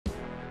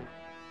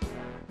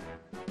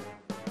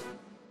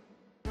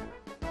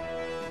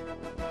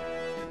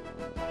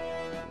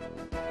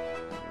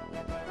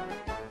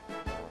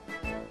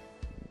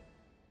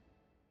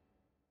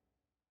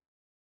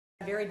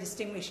Very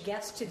distinguished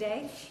guest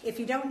today. If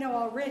you don't know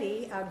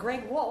already,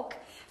 Greg Wolk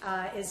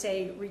is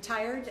a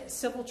retired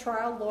civil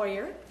trial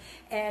lawyer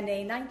and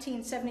a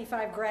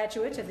 1975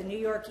 graduate of the New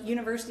York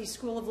University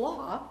School of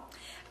Law.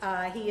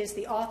 He is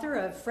the author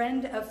of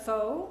Friend of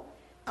Foe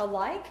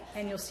Alike,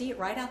 and you'll see it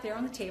right out there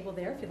on the table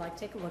there if you'd like to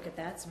take a look at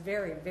that. It's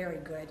very, very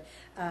good.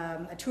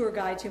 A tour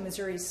guide to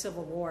Missouri's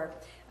Civil War,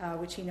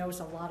 which he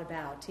knows a lot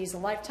about. He's a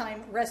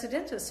lifetime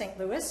resident of St.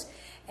 Louis,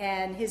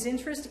 and his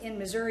interest in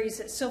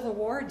Missouri's Civil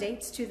War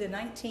dates to the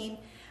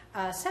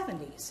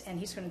 1970s, and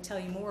he's going to tell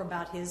you more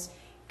about his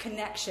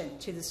connection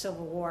to the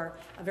Civil War,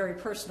 a very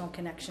personal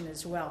connection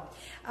as well.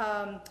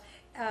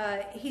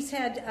 He's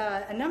had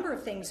a number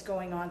of things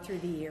going on through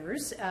the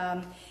years.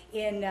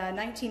 In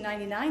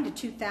 1999 to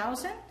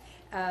 2000,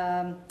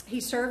 he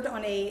served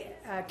on a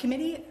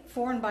committee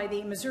formed by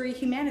the Missouri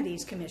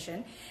Humanities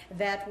Commission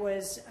that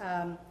was,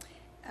 I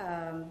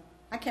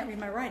can't read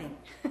my writing,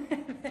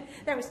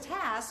 that was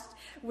tasked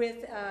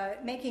with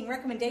making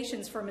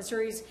recommendations for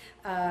Missouri's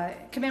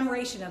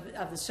commemoration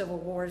of the Civil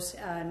War's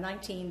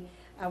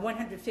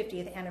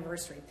 150th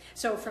anniversary.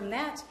 So from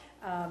that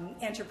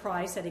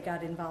enterprise that he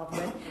got involved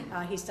with,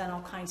 he's done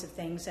all kinds of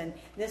things, and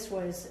this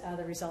was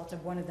the result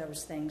of one of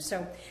those things.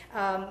 So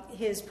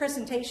his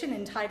presentation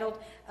entitled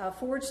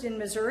Forged in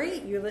Missouri,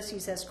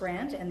 Ulysses S.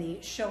 Grant and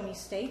the Show Me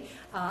State,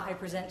 I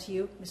present to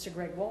you Mr.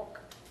 Greg Wolk.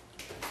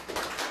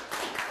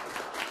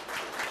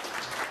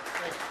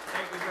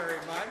 Thank you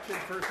very much, and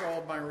first of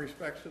all, my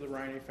respects to the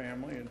Riney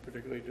family, and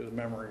particularly to the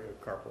memory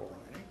of Corporal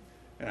Riney.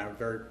 And I'm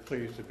very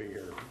pleased to be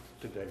here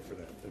today for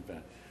that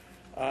event.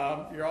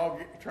 You're all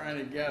trying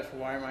to guess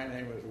why my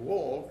name is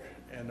Wolk,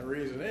 and the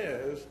reason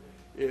is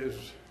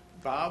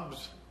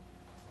Bob's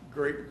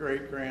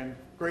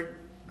great-great-grandfather,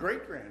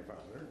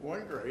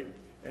 one great,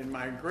 and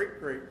my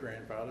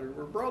great-great-grandfather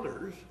were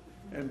brothers,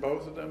 and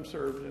both of them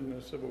served in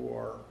the Civil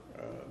War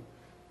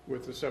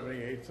with the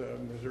 78th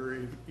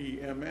Missouri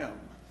EMM.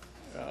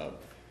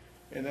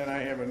 And then I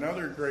have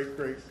another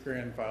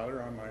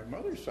great-great-grandfather on my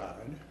mother's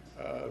side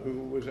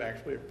who was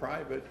actually a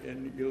private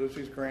in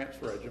Ulysses Grant's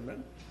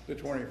regiment, the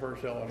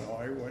 21st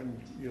Illinois, when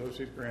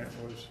Ulysses Grant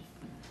was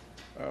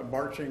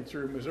marching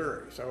through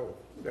Missouri. So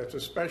that's a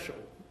special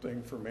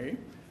thing for me.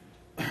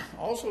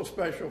 Also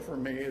special for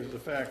me is the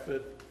fact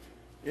that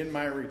in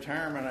my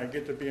retirement I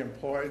get to be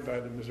employed by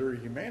the Missouri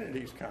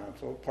Humanities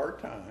Council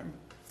part-time.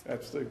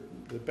 That's the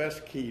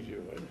best key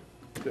to it,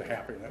 to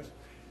happiness,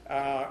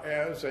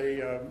 as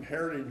a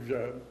heritage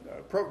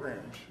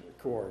programs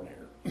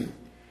coordinator.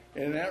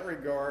 In that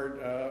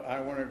regard,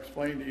 I want to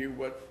explain to you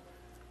what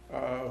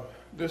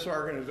this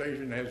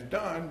organization has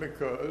done,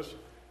 because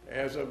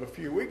as of a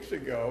few weeks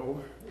ago,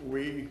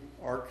 we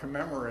are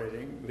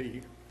commemorating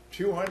the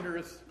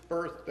 200th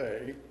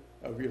birthday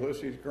of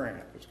Ulysses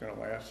Grant. It's going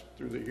to last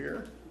through the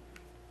year.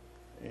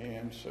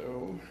 And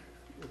so,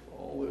 if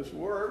all this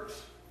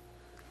works,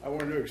 I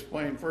want to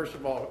explain, first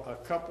of all, a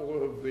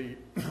couple of the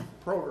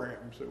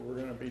programs that we're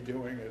going to be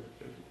doing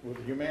with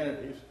the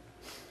humanities.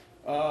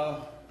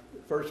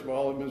 First of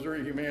all, the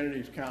Missouri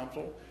Humanities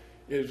Council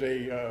is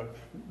a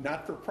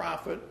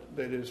not-for-profit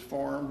that is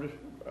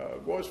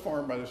was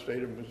formed by the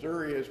state of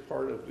Missouri as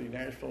part of the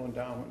National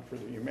Endowment for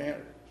the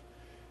Humanities.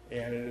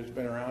 And it has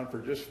been around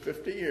for just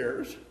 50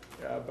 years,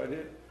 but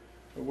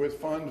with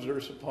funds that are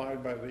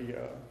supplied by the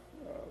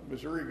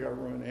Missouri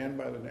government and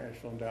by the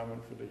National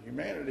Endowment for the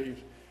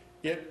Humanities,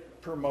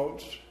 it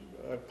promotes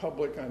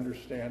public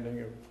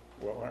understanding of,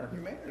 well, our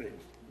humanities,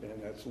 and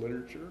that's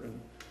literature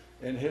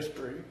and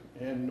history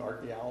and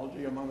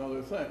archaeology, among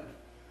other things.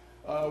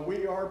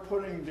 We have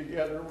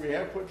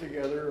put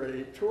together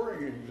a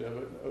touring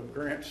exhibit of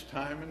Grant's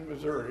time in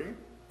Missouri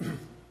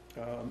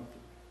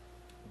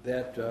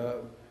that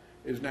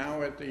is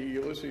now at the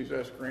Ulysses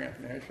S. Grant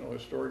National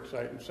Historic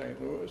Site in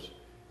St. Louis,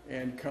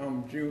 and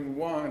come June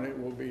 1 it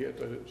will be at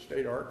the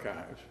State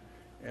Archives.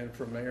 And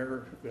from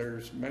there,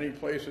 there's many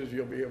places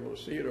you'll be able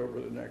to see it over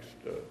the next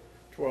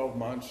 12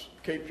 months.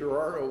 Cape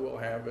Girardeau will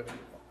have it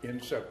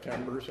in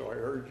September, so I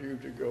urge you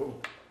to go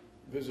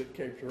visit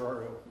Cape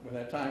Girardeau when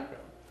that time comes.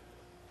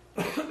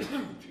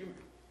 Excuse me.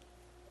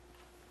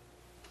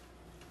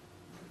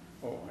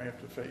 Oh, I have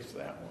to face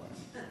that one.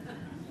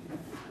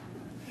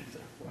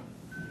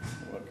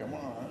 Well, come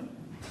on.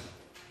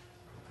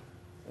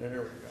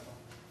 There we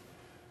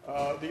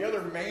go. The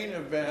other main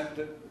event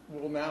that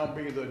will now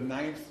be the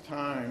 9th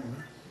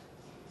time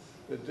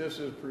that this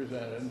is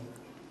presented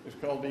is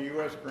called the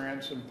U.S.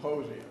 Grant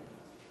Symposium.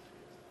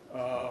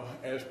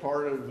 As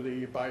part of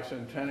the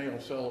bicentennial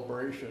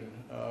celebration,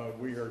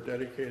 we are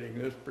dedicating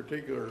this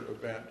particular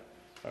event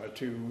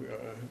to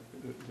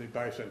the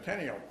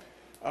bicentennial.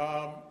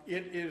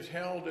 It is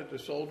held at the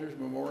Soldiers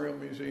Memorial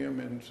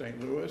Museum in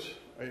St. Louis.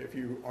 If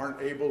you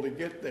aren't able to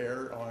get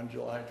there on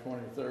July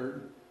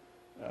 23rd,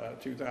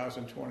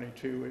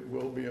 2022, it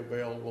will be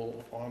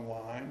available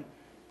online.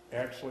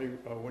 Actually,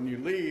 when you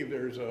leave,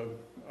 there's a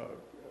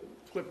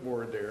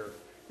clipboard there.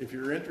 If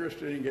you're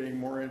interested in getting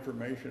more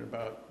information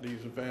about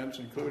these events,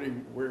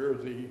 including where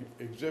the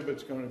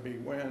exhibit's going to be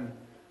when,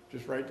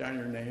 just write down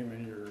your name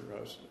and your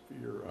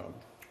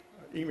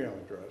email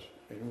address,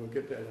 and we'll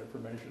get that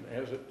information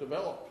as it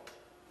developed.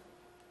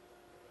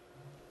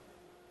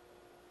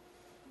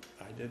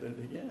 I did it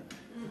again.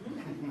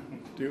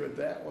 Do it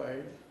that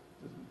way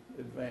to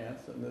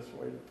advance, and this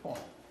way to point.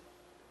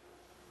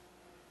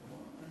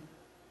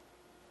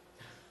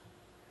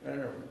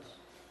 There it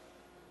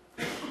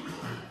is.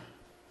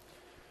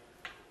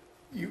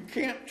 You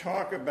can't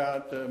talk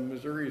about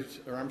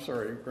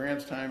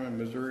Grant's time in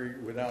Missouri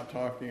without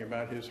talking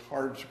about his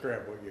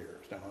hardscrabble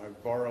years. Now,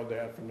 I've borrowed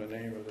that from the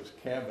name of this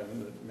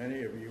cabin that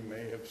many of you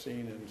may have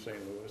seen in St.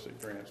 Louis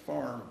at Grant's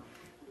Farm,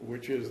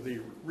 which is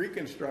the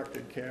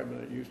reconstructed cabin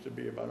that used to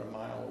be about a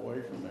mile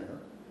away from there.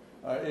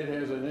 It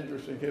has an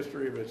interesting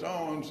history of its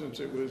own since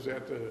it was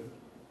at the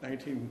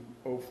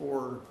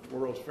 1904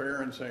 World's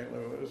Fair in St.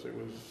 Louis. It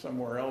was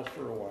somewhere else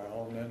for a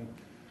while, and then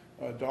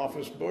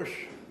Dolphus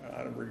Bush,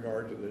 out of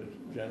regard to the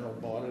general,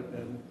 bought it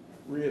and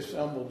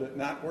reassembled it,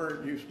 not where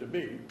it used to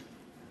be.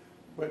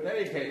 But in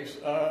any case,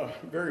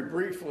 very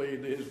briefly,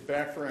 his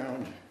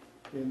background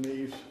in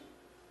these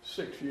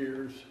 6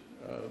 years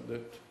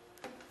that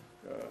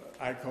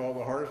I call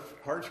the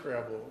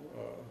hardscrabble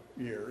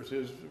years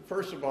is,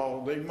 first of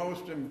all, the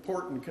most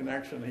important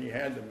connection he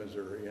had to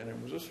Missouri, and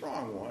it was a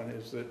strong one,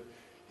 is that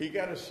he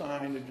got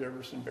assigned to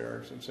Jefferson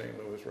Barracks in St.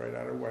 Louis right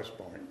out of West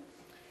Point.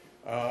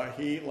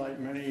 He, like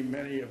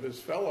many of his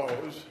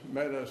fellows,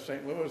 met a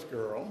St. Louis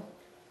girl,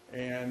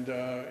 and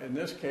in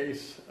this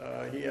case,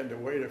 he had to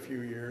wait a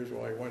few years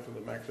while he went to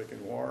the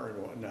Mexican War and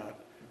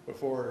whatnot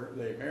before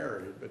they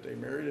married. But they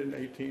married in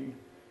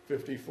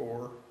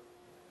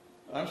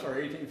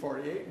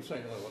 1848 in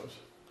St. Louis,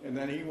 and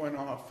then he went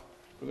off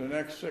for the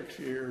next 6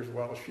 years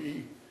while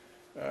she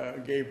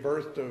gave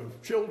birth to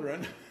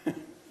children.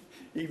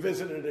 He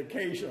visited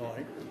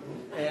occasionally,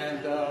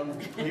 and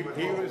he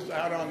was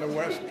out on the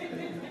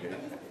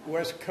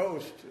west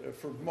coast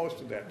for most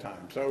of that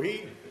time. So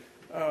he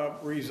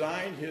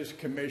resigned his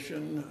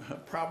commission,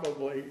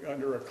 probably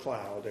under a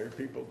cloud. There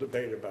people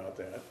debate about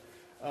that,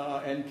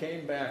 and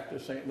came back to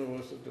St.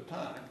 Louis at the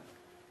time.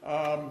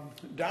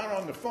 Down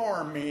on the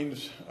farm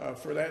means,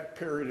 for that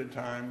period of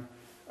time,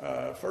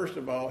 first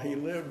of all, he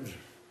lived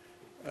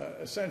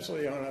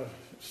essentially on a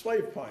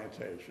slave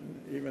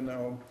plantation, even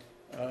though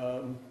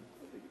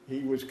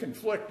he was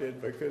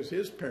conflicted because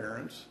his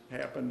parents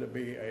happened to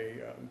be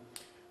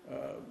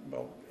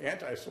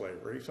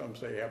anti-slavery, some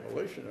say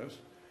abolitionists,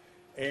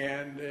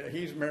 and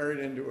he's married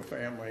into a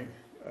family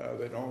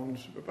that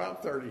owns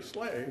about 30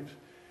 slaves.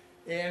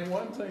 And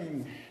one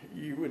thing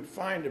you would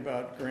find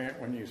about Grant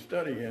when you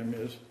study him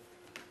is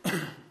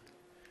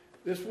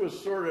this was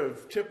sort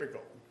of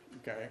typical,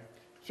 okay?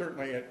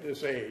 Certainly at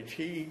this age.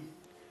 He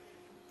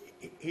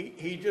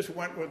just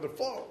went with the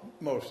flow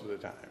most of the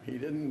time. He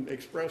didn't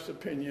express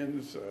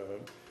opinions.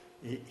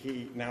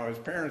 Now, his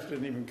parents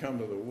didn't even come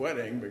to the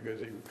wedding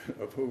because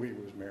of who he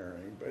was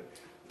marrying, but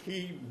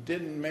he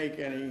didn't make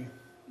any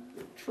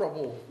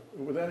trouble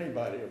with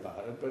anybody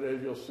about it. But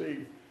as you'll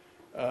see,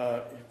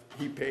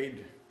 he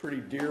paid pretty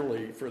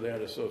dearly for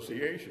that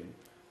association.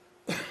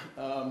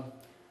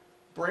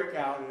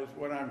 Breakout is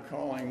what I'm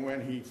calling when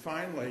he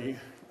finally,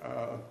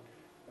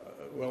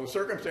 the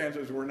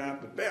circumstances were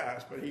not the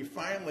best, but he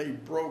finally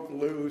broke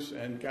loose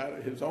and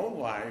got his own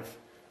life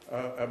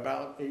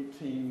about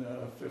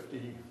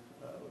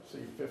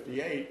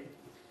 58,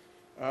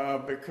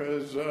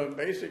 because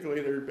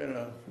basically there had been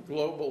a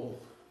global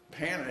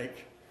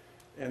panic,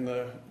 and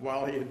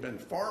while he had been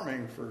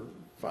farming for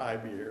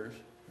 5 years,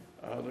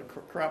 the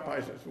crop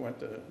prices went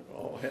to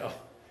all hell,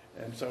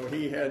 and so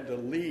he had to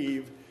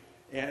leave.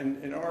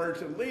 And in order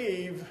to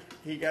leave,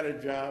 he got a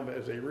job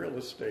as a real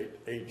estate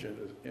agent,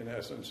 in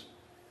essence,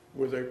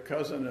 with a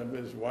cousin of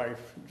his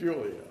wife,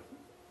 Julia.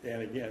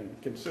 And again,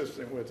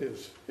 consistent with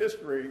his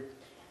history,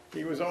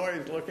 he was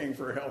always looking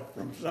for help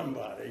from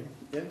somebody,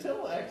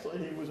 until actually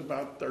he was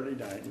about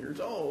 39 years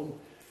old,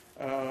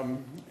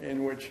 when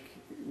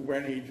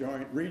he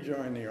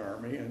rejoined the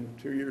Army, and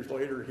 2 years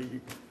later he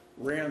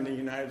ran the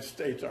United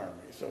States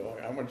Army. So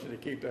I want you to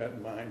keep that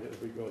in mind as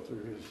we go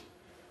through his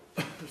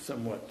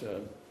somewhat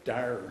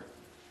dire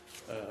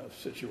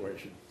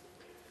situation.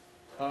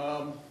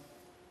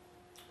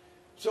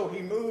 So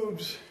he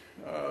moves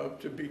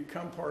to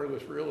become part of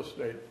this real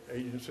estate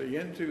agency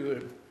into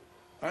the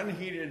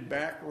unheated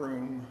back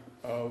room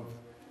of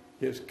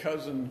his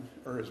cousin,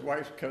 or his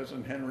wife's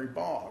cousin, Henry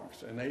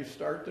Boggs, and they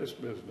start this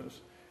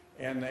business.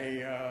 And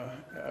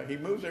he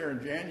moves there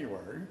in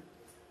January,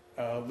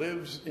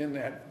 lives in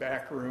that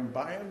back room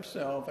by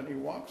himself, and he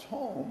walks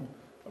home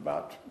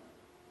about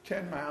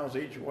 10 miles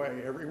each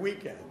way every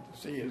weekend to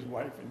see his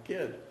wife and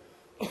kid.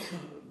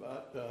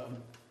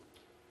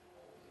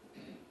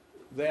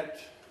 But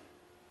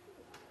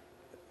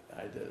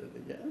I did it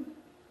again.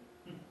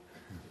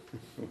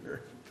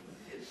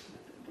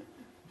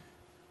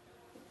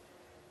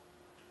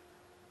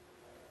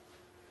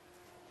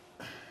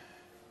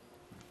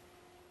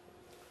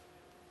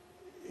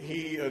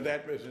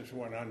 That business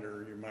went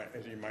under,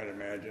 as you might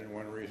imagine.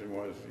 One reason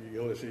was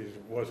Ulysses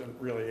wasn't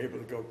really able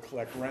to go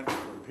collect rent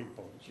from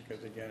people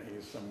because, again,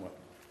 he's somewhat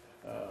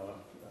a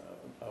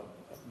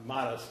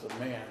modest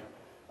man.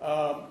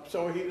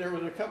 There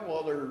was a couple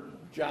other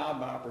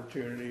job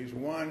opportunities.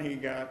 One, he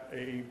got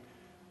a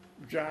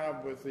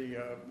job with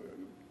the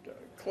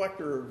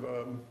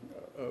collector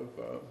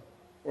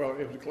well,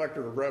 it was a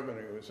collector of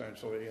revenue,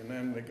 essentially, and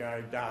then the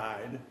guy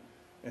died.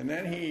 And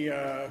then he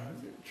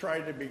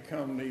tried to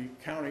become the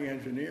county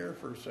engineer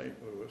for St.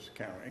 Louis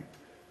County.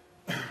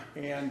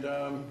 And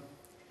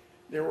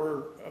there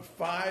were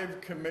 5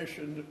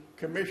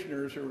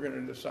 commissioners who were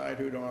going to decide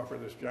who to offer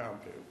this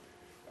job to.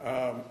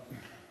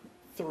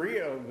 3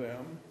 of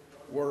them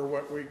were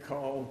what we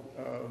call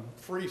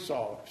free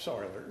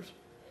soilers,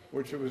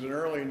 which was an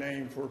early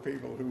name for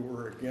people who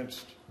were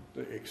against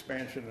the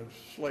expansion of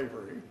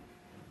slavery.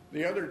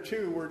 The other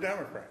 2 were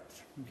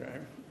Democrats. Okay,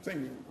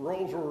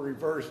 roles were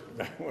reversed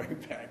that way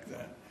back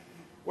then.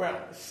 Well,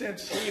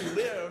 since he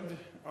lived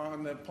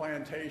on the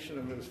plantation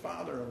of his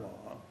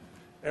father-in-law,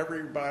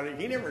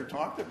 he never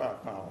talked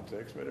about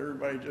politics, but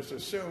everybody just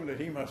assumed that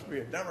he must be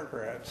a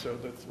Democrat. So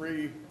the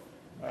 3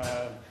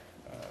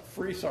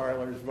 free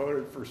soilers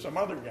voted for some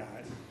other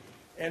guy.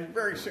 And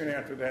very soon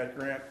after that,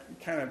 Grant,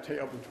 kind of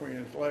tail between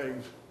his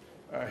legs,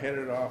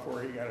 headed off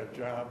where he got a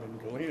job in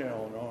Galena,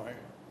 Illinois,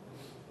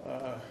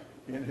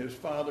 in his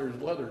father's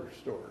leather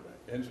store.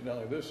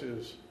 Incidentally, this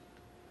is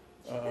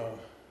a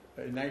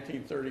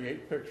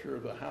 1938 picture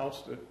of the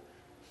house that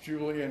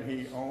Julie and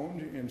he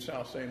owned in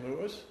South St.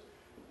 Louis.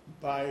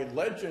 By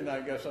legend,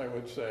 I guess I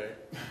would say,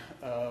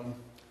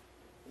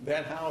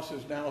 that house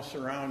is now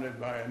surrounded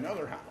by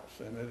another house,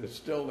 and it is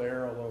still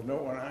there, although no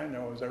one I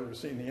know has ever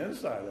seen the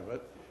inside of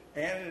it.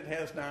 And it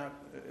has not,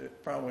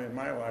 probably in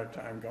my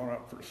lifetime, gone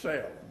up for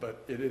sale,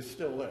 but it is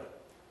still there.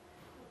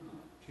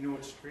 Do you know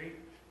what street?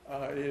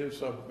 It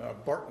is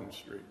Barton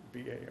Street,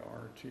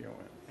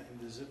 B-A-R-T-O-N. And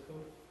the zip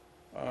code?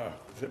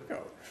 Zip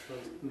code.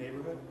 The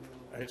neighborhood?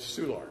 It's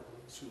Soulard.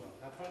 Soulard.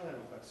 I probably don't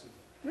know about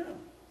Soulard. Yeah.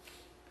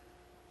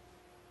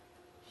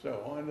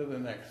 So on to the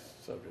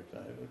next subject.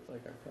 It looks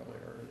like I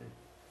probably already.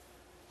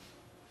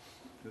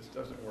 This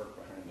doesn't work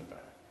behind the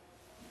back.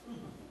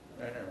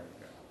 There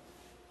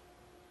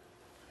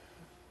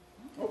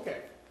we go.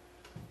 Okay.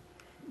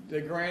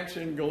 The Grant's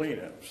in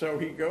Galena. So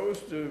he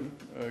goes to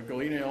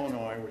Galena,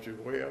 Illinois, which is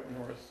way up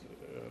north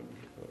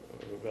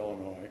of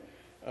Illinois.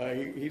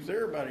 He's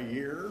there about a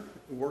year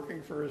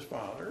working for his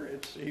father.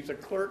 He's a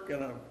clerk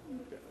in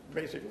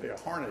basically a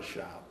harness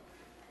shop,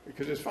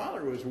 because his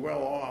father was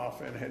well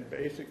off and had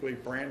basically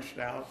branched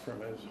out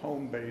from his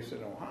home base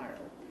in Ohio.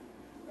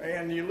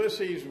 And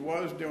Ulysses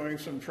was doing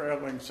some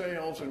traveling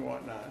sales and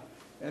whatnot,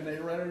 and they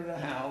rented a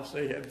house.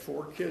 They had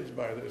 4 kids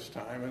by this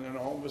time, and then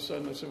all of a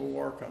sudden the Civil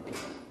War comes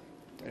along.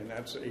 And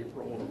that's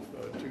April of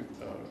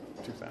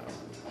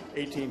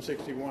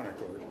 1861, of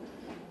course.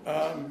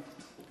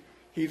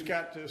 He's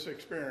got this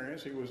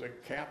experience. He was a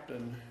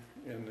captain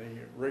in the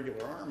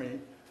regular army,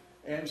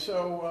 and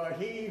so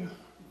he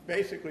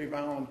basically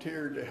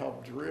volunteered to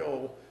help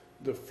drill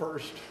the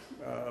first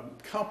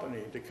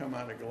company to come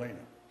out of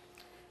Galena.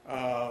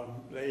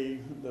 The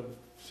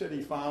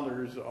city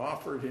fathers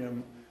offered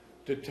him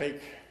to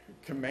take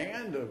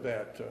command of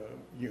that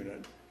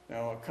unit.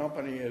 Now, a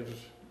company is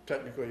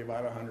technically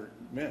about 100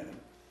 men,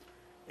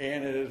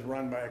 and it is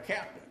run by a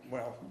captain.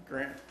 Well,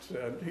 Grant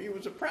said he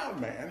was a proud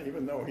man,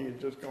 even though he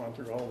had just gone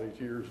through all these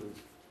years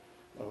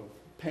of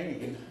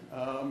pain.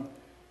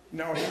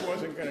 No, he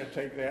wasn't going to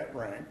take that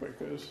rank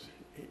because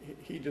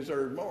he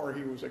deserved more.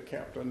 He was a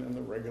captain in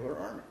the regular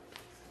army.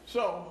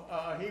 So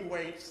he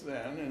waits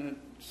then, and it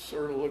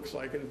sort of looks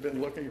like it had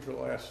been looking for the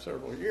last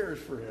several years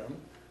for him.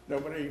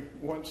 Nobody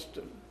wants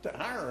to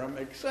hire him,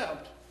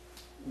 except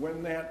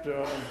when that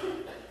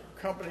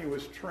company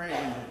was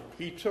trained,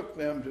 he took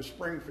them to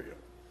Springfield.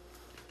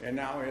 And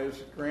now,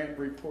 as Grant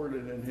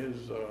reported in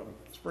his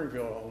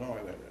Springfield,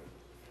 Illinois, that is,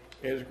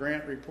 as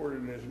Grant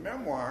reported in his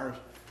memoirs,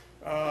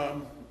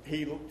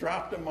 he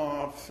dropped them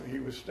off. He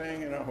was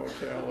staying in a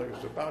hotel. He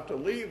was about to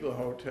leave the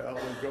hotel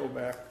and go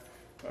back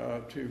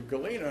to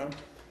Galena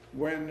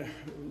when,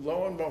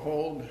 lo and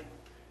behold,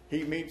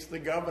 he meets the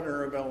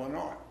governor of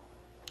Illinois,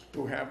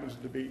 who happens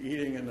to be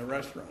eating in the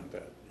restaurant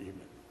that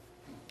evening.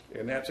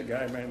 And that's a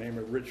guy by the name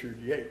of Richard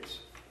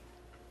Yates.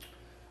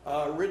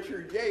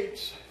 Richard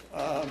Yates,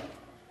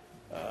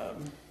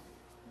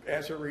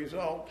 as a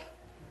result,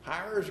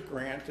 hires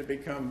Grant to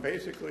become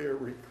basically a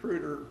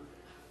recruiter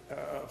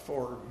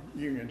for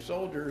Union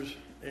soldiers,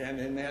 and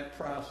in that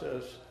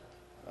process,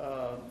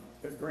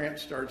 Grant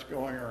starts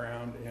going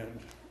around and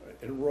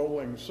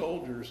enrolling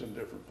soldiers in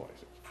different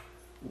places.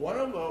 One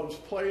of those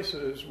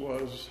places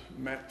was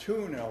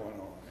Mattoon,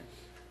 Illinois,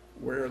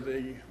 where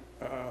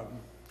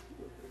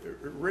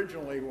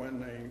originally when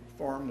they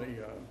formed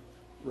the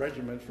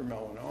regiment from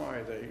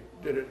Illinois, they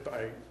did it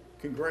by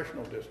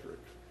congressional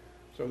districts.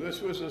 So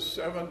this was a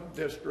 7th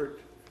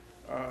district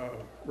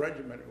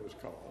regiment, it was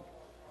called.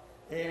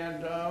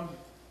 And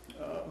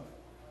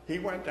he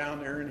went down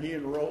there and he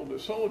enrolled the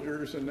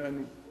soldiers and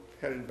then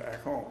headed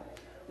back home.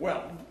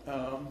 Well,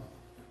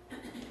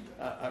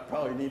 I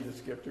probably need to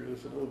skip through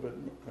this a little bit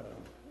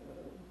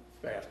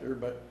faster,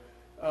 but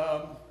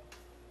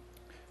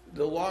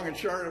the long and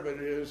short of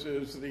it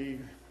is the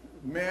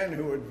men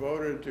who had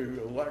voted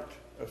to elect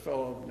a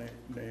fellow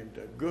named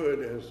Good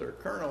as their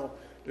colonel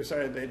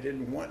decided they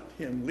didn't want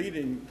him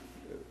leading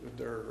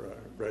their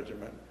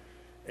regiment,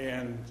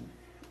 and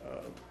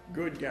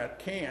Good got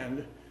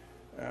canned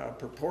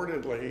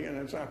purportedly, and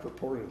it's not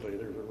purportedly,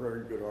 there's a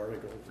very good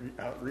article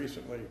out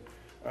recently.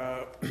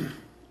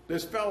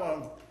 This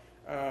fellow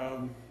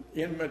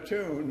in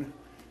Mattoon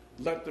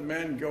let the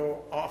men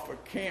go off a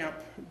camp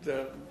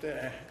to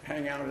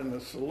hang out in the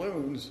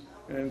saloons,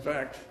 and in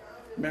fact,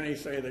 many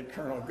say that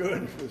Colonel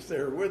Good was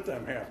there with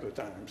them half the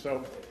time.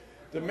 So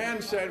the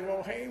men said,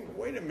 well, hey,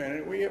 wait a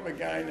minute, we have a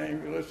guy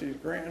named Ulysses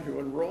Grant who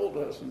enrolled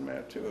us in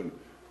Mattoon.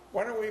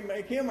 Why don't we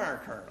make him our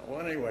colonel?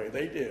 Well, anyway,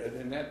 they did,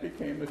 and that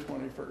became the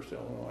 21st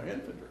Illinois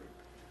Infantry.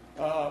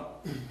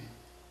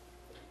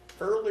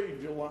 Early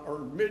July, or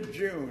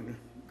mid-June,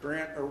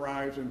 Grant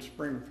arrives in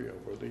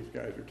Springfield, where these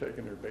guys are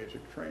taking their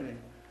basic training.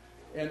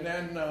 And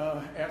then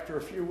after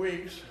a few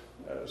weeks,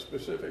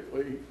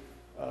 specifically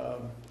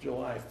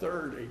July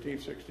 3rd,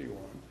 1861,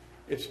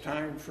 it's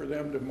time for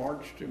them to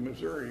march to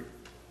Missouri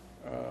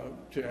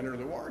to enter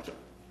the war zone.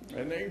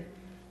 And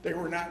they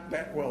were not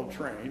that well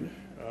trained.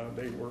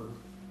 They were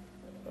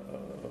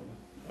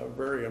a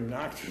very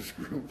obnoxious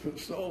group of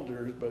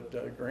soldiers, but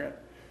Grant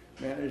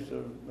managed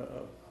to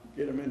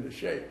get them into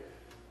shape.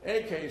 In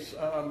any case,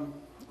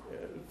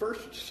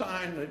 first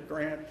sign that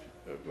Grant,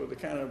 the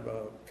kind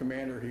of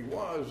commander he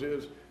was,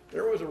 is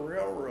there was a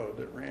railroad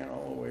that ran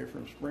all the way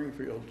from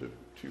Springfield to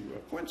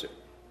Quincy.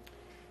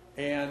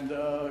 And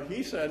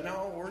he said,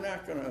 no, we're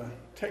not going to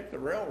take the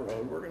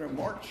railroad, we're going to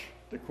march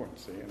to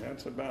Quincy. And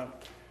that's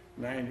about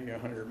 90,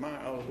 100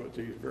 miles with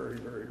these very,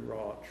 very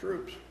raw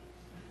troops.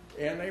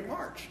 And they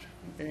marched.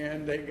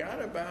 And they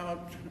got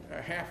about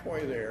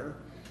halfway there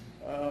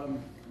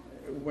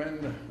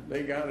when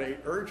they got an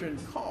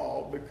urgent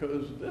call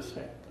because this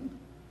happened.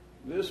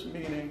 This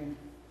meaning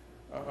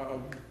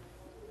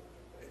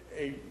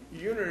a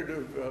unit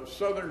of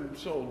Southern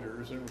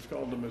soldiers, and it was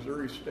called the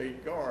Missouri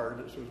State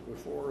Guard, this was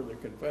before the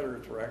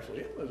Confederates were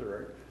actually in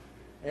Missouri,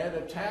 had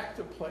attacked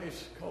a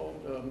place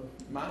called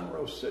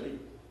Monroe City.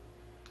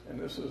 And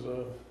this is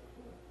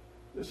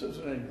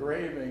an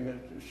engraving that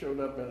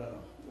showed up in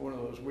one of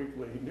those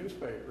weekly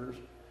newspapers.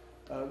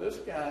 This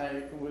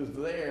guy was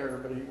there,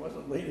 but he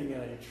wasn't leading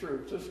any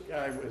troops. This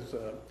guy was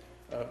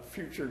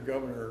future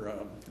Governor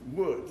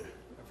Wood.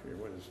 I forget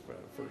what his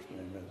first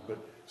name is, but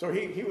so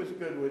he was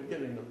good with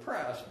getting the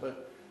press,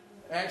 but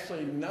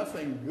actually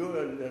nothing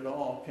good at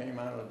all came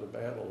out of the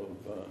Battle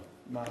of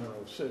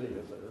Monroe City,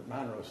 or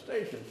Monroe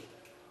Station,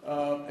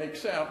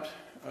 except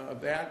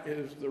that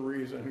is the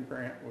reason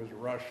Grant was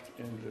rushed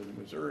into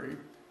Missouri.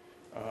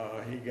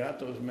 He got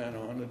those men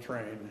on the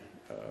train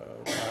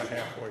about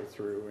halfway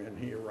through, and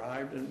he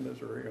arrived in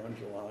Missouri on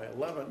July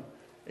 11,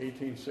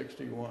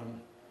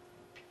 1861.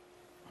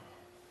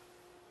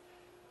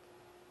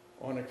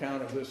 On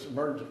account of this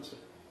emergency.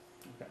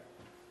 Okay.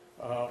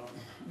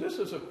 This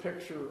is a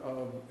picture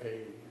of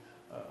a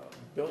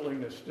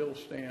building that still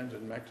stands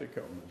in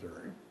Mexico,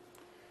 Missouri.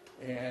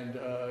 And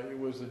it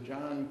was the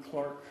John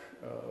Clark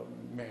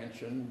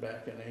mansion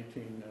back in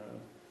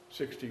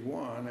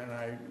 1861. And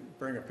I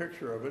bring a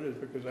picture of it is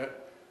because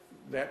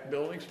that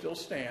building still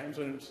stands,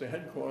 and it's the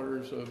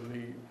headquarters of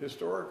the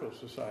Historical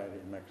Society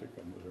in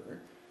Mexico, Missouri.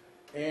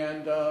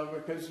 And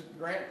because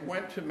Grant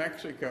went to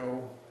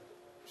Mexico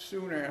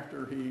soon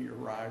after he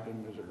arrived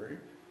in Missouri,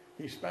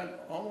 he spent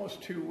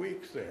almost 2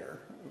 weeks there,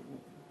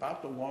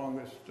 about the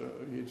longest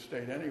he'd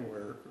stayed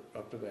anywhere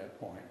up to that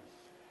point.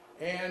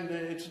 And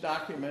it's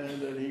documented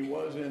that he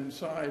was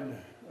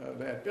inside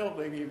that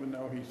building, even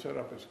though he set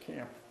up his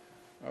camp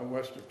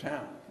west of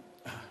town.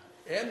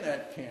 In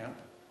that camp,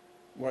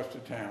 west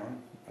of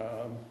town,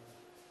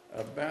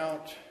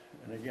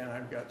 and again,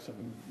 I've got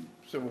some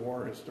Civil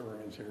War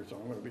historians here, so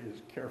I'm going to be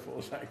as careful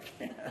as I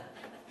can.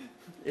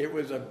 It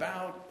was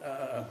about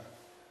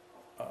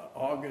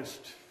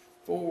August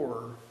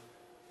 4,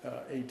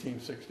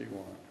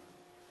 1861,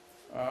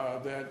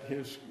 that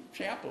his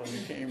chaplain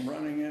came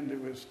running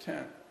into his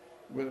tent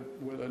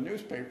with a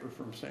newspaper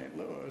from St.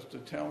 Louis to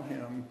tell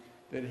him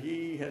that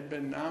he had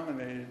been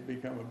nominated to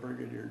become a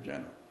brigadier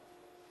general.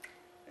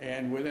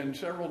 And within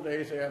several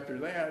days after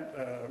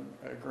that,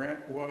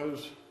 Grant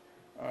was,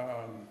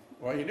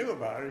 well, he knew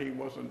about it. He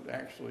wasn't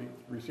actually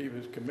received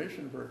his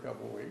commission for a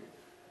couple of weeks.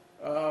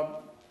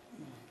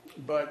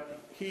 But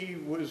he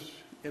was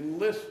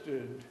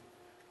enlisted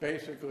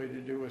basically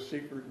to do a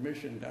secret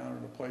mission down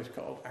in a place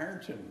called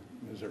Ironton,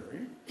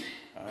 Missouri.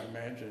 I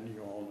imagine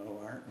you all know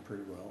Ironton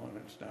pretty well, and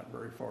it's not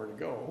very far to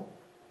go.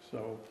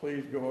 So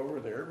please go over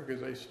there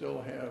because they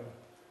still have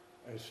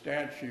a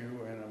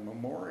statue and a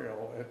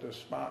memorial at the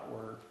spot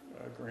where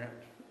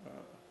Grant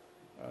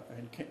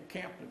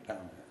camped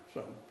down there.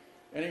 So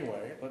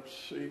anyway, let's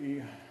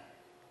see.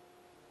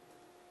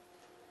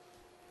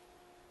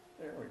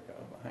 There we go,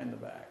 behind the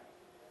back.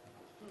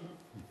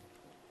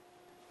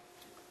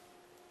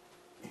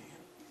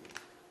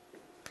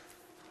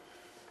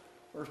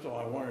 First of all,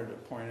 I wanted to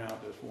point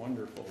out this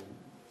wonderful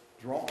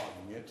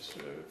drawing. It's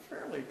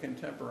fairly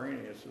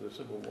contemporaneous to the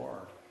Civil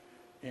War.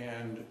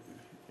 And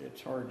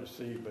it's hard to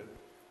see, but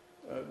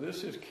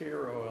this is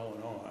Cairo,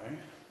 Illinois.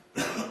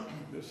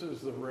 This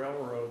is the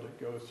railroad that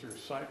goes through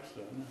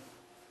Sykeston,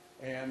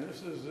 and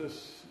this is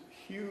this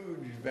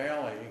huge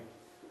valley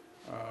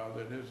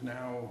that is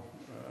now,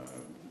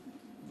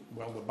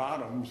 well, the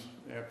bottoms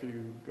after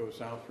you go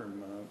south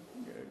from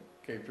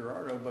Cape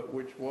Girardeau, but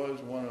which was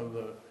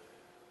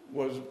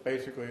was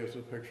basically, as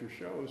the picture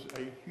shows,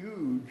 a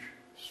huge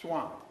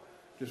swamp.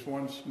 Just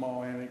one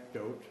small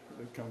anecdote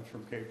that comes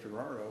from Cape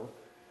Girardeau.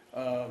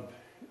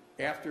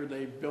 After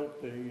they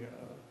built the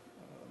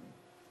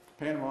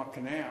Panama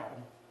Canal,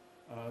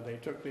 they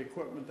took the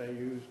equipment they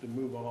used to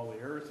move all the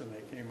earth, and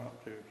they came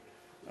up to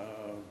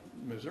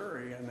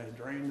Missouri, and they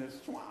drained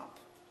this swamp.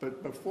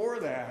 But before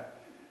that,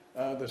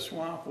 the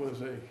swamp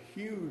was a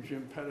huge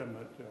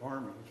impediment to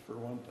Harmons, for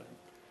one thing.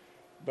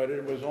 But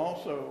it was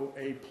also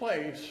a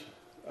place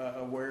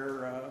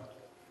where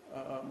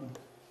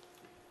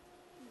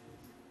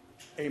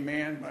a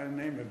man by the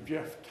name of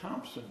Jeff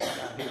Thompson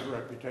got his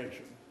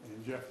reputation.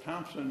 And Jeff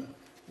Thompson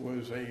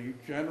was a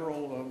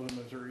general of the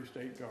Missouri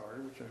State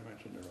Guard, which I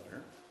mentioned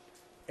earlier.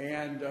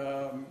 And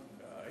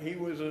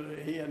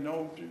he had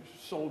no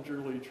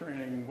soldierly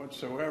training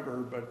whatsoever,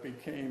 but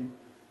became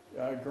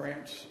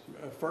Grant's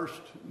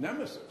first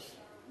nemesis.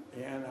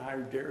 And I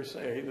dare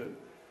say that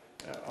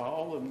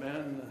all the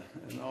men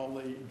and all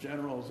the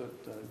generals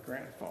that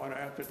Grant fought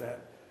after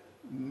that,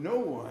 no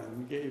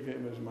one gave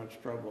him as much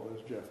trouble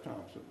as Jeff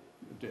Thompson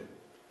did.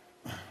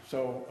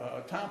 So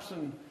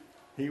Thompson,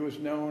 he was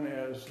known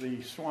as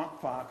the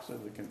Swamp Fox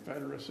of the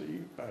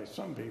Confederacy by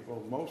some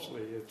people.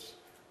 Mostly it's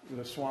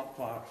the Swamp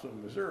Fox of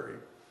Missouri.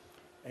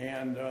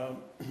 And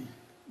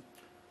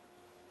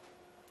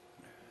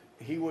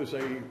he was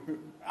a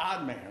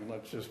odd man,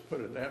 let's just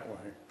put it that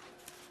way.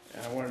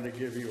 And I wanted to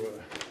give you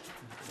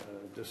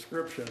a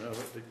description of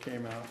it that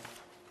came out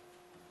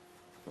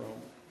from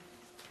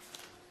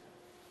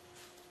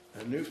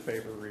a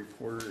newspaper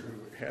reporter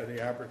who had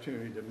the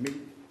opportunity to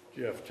meet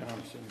Jeff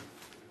Thompson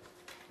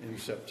in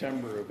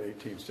September of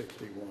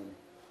 1861.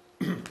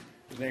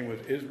 His name was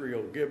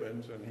Israel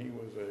Gibbons, and he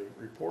was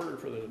a reporter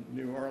for the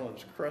New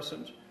Orleans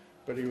Crescent,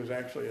 but he was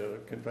actually a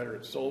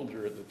Confederate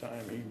soldier at the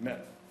time he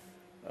met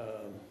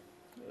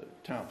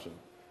Thompson.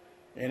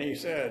 And he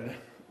said,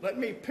 "Let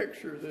me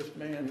picture this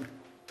man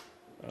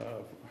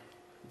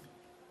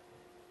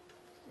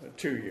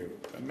to you.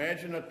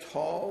 Imagine a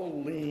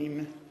tall,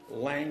 lean,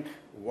 lank,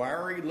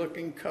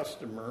 wiry-looking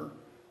customer,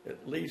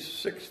 at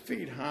least 6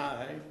 feet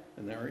high,"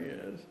 and there he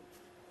is,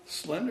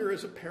 "slender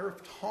as a pair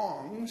of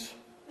tongs,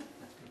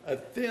 a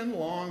thin,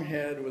 long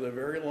head with a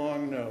very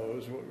long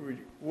nose,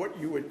 what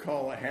you would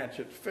call a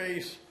hatchet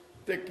face,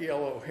 thick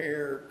yellow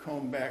hair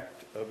combed back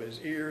of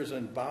his ears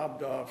and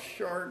bobbed off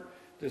short,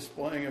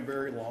 displaying a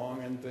very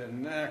long and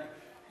thin neck."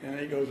 And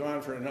he goes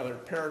on for another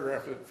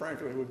paragraph that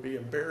frankly would be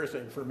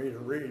embarrassing for me to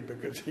read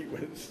because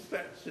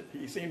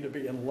he seemed to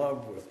be in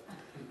love with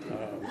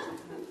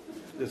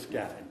this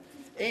guy.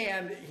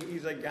 And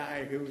he's a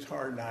guy who's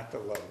hard not to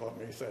love, let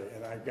me say.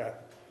 And I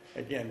got,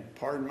 again,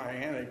 pardon my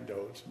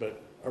anecdotes, but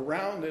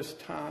around this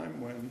time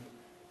when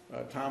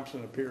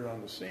Thompson appeared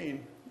on the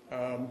scene,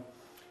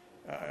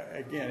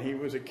 again, he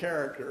was a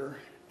character.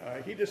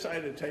 He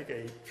decided to take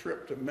a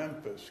trip to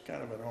Memphis,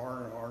 kind of an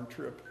R&R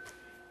trip.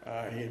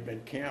 He had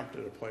been camped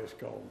at a place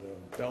called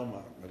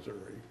Belmont,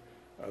 Missouri.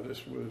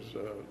 This was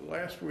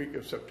last week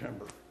of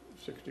September,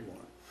 61.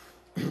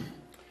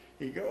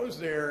 He goes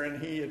there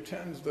and he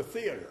attends the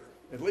theater.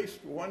 At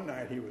least one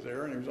night he was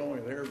there, and he was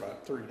only there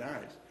about 3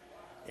 nights.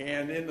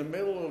 And in the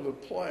middle of the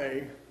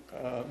play,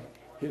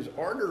 his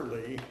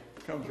orderly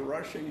comes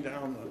rushing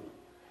down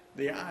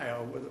the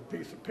aisle with a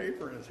piece of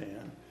paper in his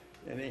hand,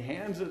 and he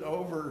hands it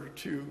over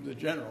to the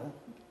general,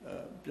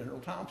 General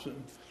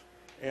Thompson,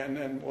 and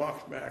then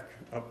walks back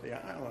up the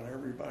aisle, and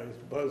everybody's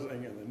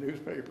buzzing, and the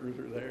newspapers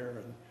are there.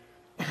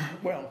 And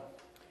well,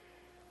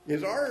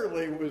 his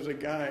orderly was a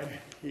guy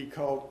he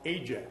called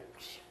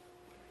Ajax.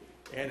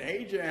 And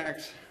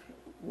Ajax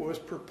was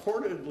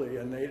purportedly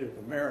a Native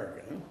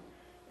American,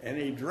 and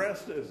he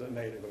dressed as a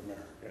Native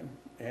American,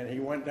 and he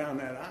went down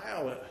that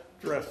aisle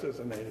dressed as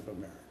a Native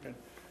American.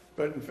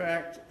 But in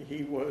fact,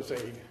 he was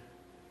a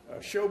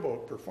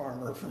showboat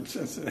performer from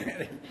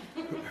Cincinnati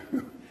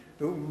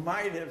who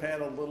might have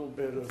had a little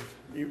bit of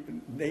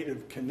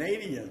Native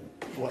Canadian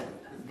flavor.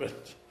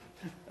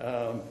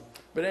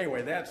 But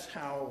anyway, that's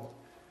how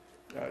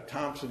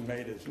Thompson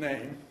made his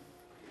name.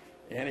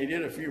 And he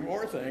did a few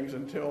more things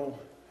until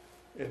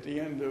at the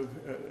end of,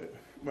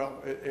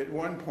 at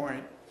one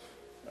point,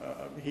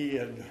 he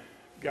had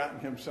gotten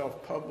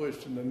himself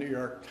published in the New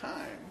York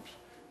Times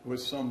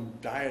with some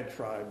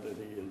diatribe that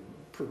he had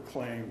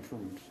proclaimed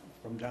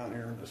from down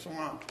here in the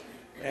swamp.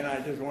 And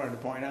I just wanted to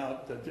point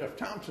out that Jeff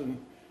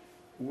Thompson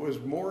was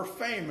more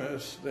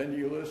famous than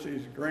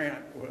Ulysses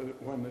Grant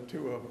when the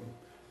two of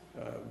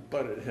them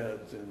butted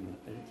heads in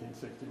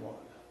 1861.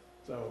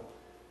 So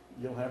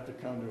you'll have to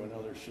come to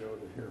another show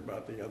to hear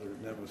about the other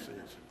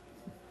nemesis.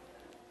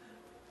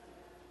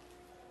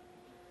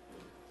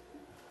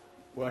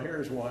 Well,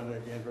 here's one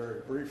again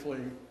very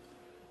briefly.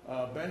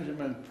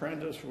 Benjamin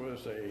Prentice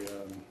was a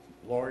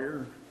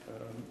lawyer.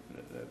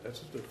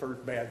 That's the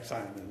first bad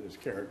sign of this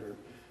character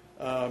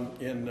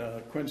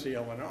in Quincy,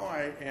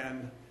 Illinois,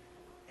 and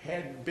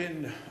had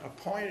been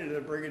appointed a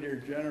brigadier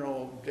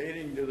general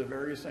dating to the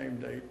very same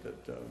date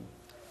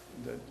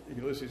that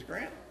Ulysses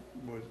Grant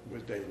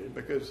was dated,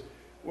 because,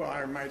 well,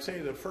 I might say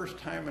the first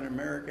time in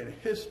American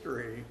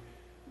history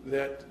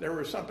that there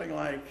was something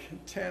like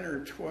 10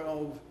 or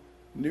 12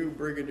 new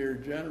brigadier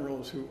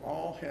generals who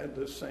all had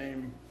the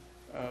same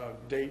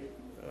date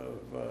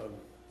of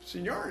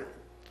seniority.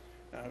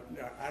 Now,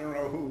 I don't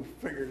know who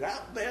figured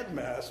out that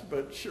mess,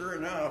 but sure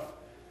enough,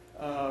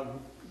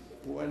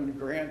 when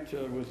Grant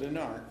was in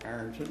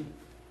Ironton,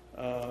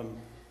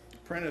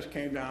 Prentice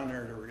came down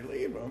there to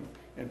relieve him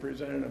and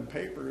presented him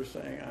papers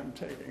saying, I'm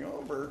taking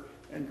over.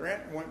 And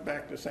Grant went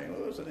back to St.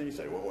 Louis, and he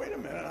said, well, wait a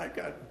minute, I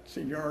got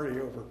seniority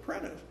over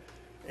Prentice.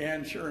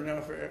 And sure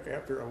enough,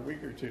 after a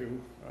week or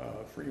two,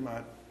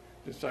 Fremont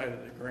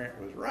decided that Grant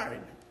was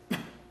right.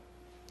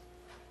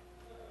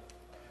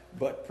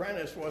 But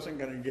Prentice wasn't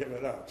going to give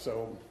it up.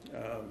 So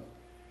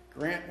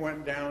Grant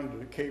went down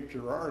to Cape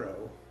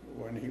Girardeau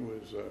when he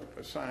was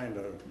assigned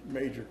a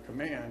major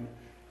command,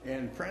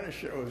 and Prentice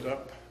shows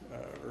up,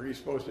 or he's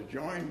supposed to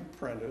join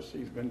Prentice.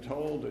 He's been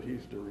told that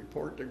he's to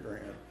report to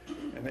Grant,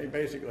 and they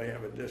basically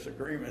have a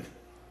disagreement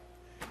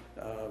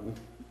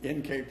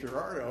in Cape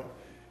Girardeau,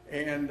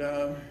 and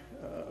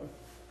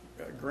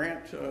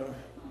Grant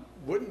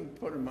wouldn't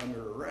put him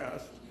under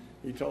arrest.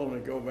 He told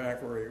him to go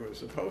back where he was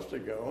supposed to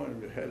go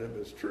and ahead of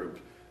his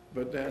troops,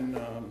 but then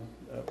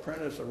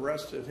Prentice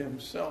arrested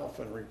himself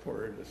and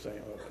reported to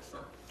St. Louis.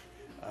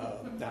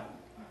 Now,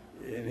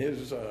 in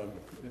his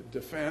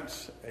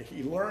defense,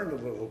 he learned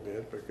a little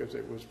bit because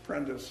it was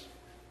Prentice,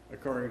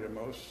 according to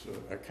most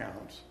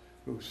accounts,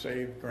 who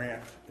saved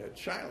Grant at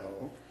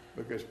Shiloh,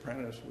 because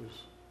Prentice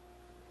was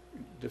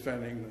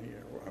defending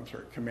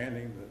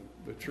commanding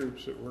the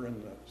troops that were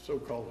in the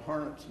so-called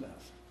Hornet's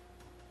Nest.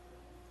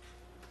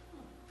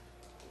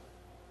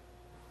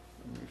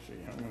 Let me see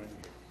how many.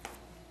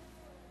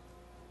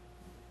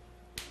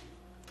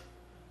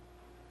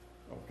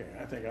 Okay,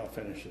 I think I'll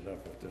finish it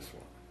up with this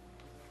one,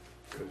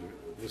 because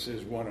this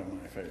is one of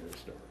my favorite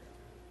stories.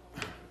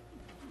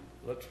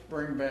 Let's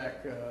bring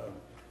back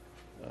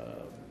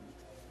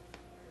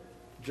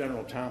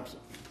General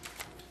Thompson.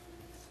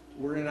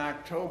 We're in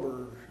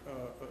October,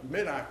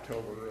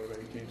 mid-October of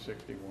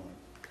 1861.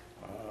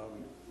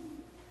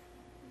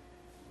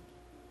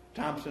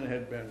 Thompson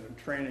had been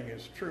training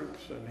his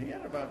troops, and he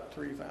had about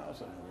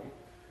 3,000 of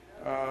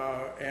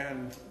them,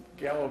 and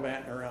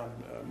gallivanting around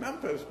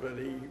Memphis, but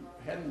he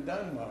hadn't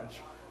done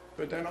much.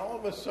 But then all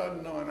of a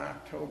sudden on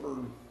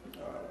October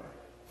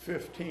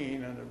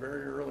 15, in the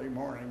very early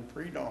morning,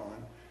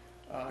 pre-dawn,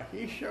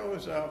 he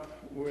shows up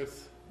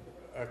with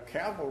a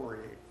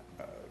cavalry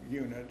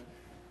unit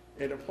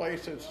at a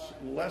place that's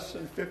less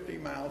than 50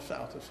 miles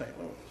south of St.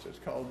 Louis. It's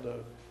called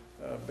the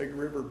Big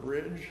River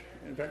Bridge.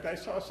 In fact, I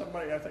saw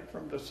somebody, I think,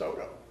 from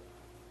DeSoto.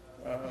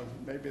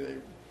 Maybe they...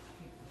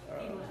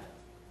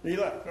 he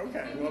left.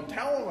 Okay. Well,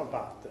 tell them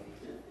about them.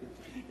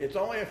 It's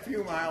only a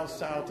few miles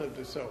south of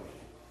DeSoto.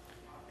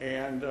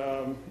 And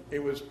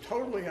it was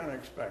totally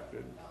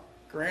unexpected.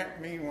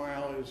 Grant,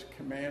 meanwhile, is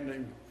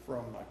commanding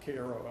from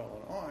Cairo,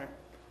 Illinois.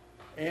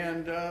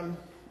 And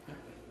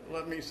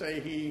let me say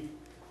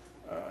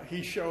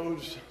he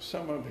shows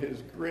some of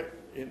his grit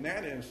in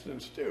that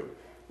instance, too.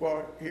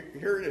 Well,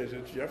 here it is.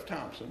 It's Jeff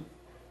Thompson.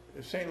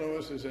 St.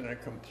 Louis is in a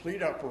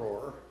complete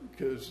uproar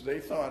because they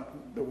thought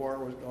the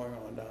war was going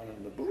on down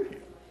in the Boot Heel.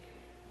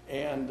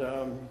 And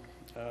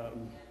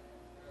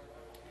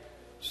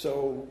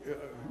so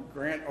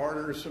Grant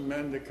orders some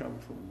men to come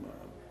from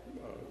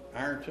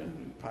Ironton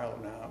and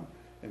Pilot Knob,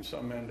 and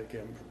some men to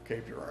come from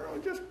Cape Girardeau,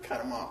 and just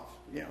cut them off.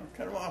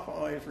 Cut them off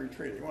while he's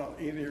retreating. Well,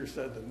 easier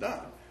said than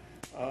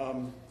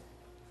done.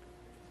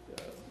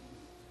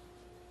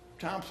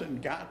 Thompson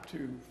got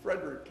to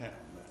Fredericktown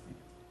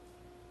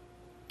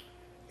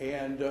then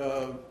and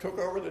took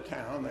over the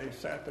town. They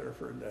sat there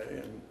for a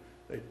day, and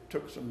they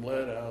took some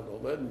lead out of the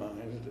lead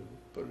mines to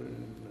put it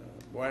in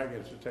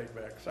wagons to take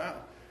back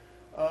south.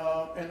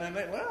 And then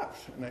they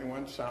left, and they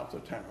went south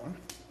of town.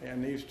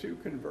 And these two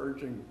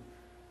converging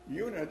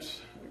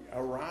units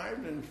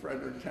arrived in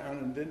Fredericktown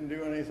and didn't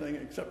do anything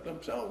except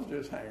themselves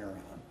just hang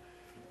around.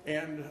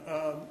 And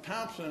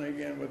Thompson,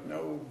 again, with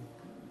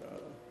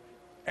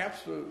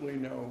absolutely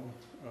no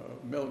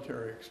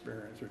military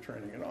experience or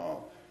training at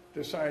all,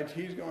 decides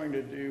he's going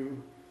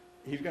to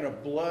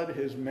blood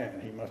his men.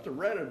 He must have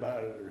read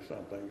about it or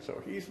something, so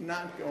he's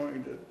not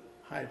going to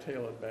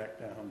hightail it back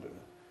down to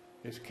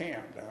his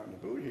camp down the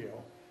Boot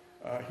Heel.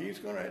 He's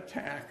going to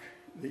attack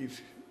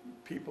these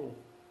people,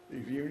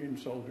 these Union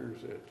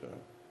soldiers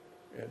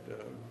at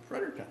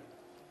Fredericktown.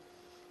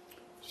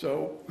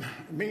 So,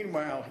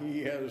 meanwhile,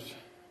 he has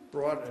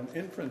brought an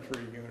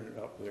infantry unit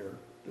up there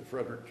to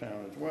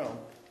Fredericktown as well.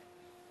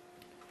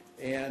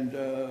 And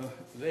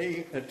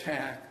they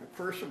attack.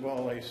 First of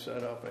all, they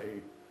set up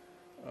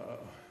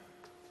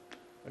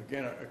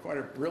quite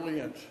a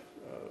brilliant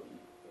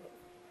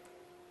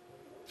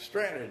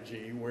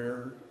strategy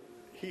where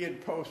he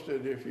had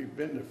posted, if you've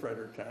been to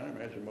Fredericktown, I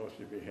imagine most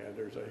of you had,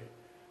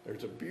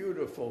 there's a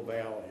beautiful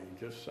valley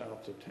just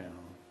south of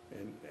town.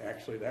 And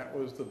actually that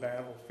was the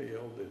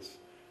battlefield. It's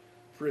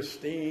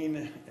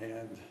pristine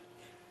and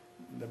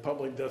the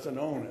public doesn't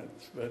own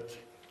it, but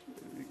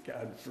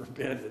God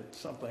forbid that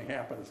something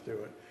happens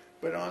to it.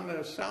 But on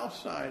the south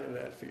side of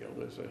that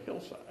field is a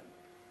hillside,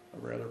 a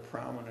rather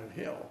prominent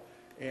hill.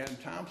 And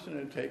Thompson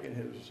had taken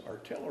his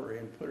artillery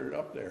and put it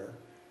up there,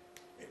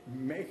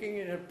 making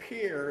it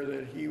appear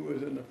that he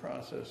was in the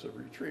process of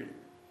retreating.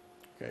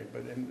 Okay,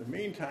 but in the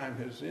meantime,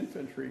 his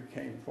infantry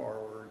came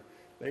forward.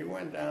 They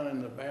went down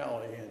in the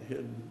valley and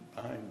hid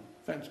behind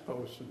fence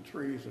posts and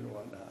trees and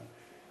whatnot.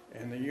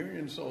 And the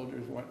Union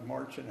soldiers went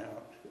marching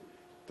out,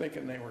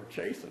 thinking they were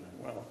chasing them.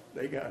 Well,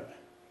 they got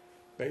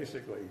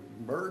basically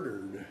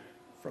murdered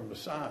from the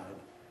side.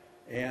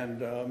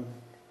 And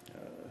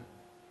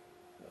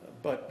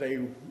but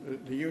the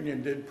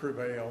Union did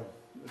prevail.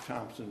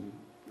 Thompson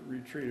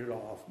retreated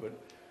off. But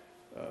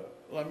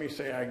let me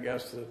say, I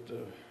guess,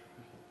 that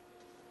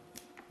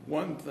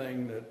one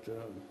thing that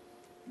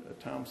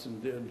Thompson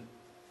did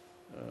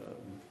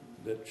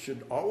that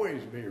should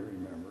always be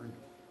remembered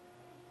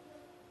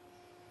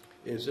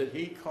is that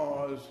he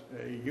caused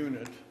a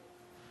unit.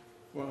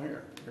 Well,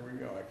 here we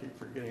go. I keep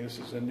forgetting. This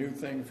is a new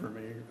thing for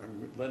me.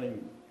 I'm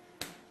letting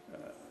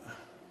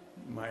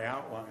my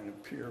outline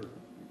appear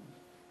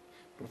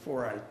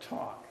before I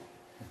talk.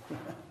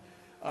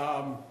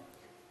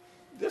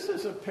 This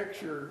is a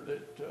picture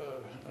that,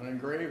 an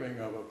engraving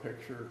of a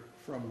picture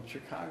from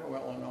Chicago,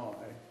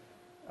 Illinois,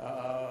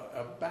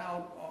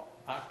 about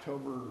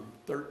October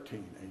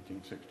 13,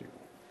 1861.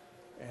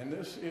 And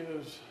this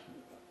is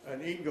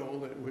an eagle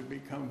that would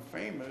become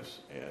famous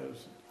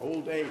as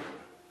Old Abe,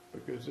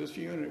 because this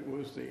unit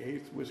was the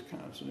 8th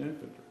Wisconsin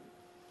Infantry.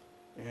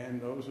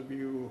 And those of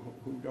you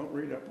who don't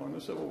read up on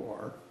the Civil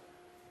War,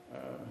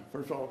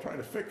 first of all, I'll try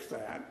to fix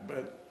that,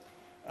 but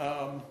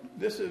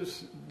this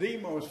is the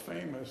most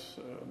famous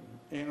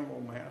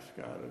animal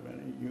mascot of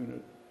any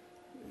unit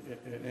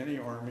in any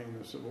army in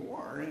the Civil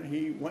War. And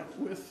he went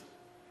with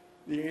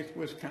the 8th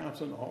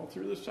Wisconsin all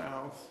through the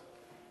South.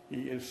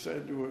 He is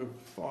said to have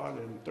fought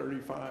in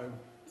 35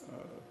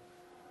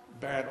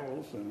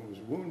 battles and was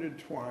wounded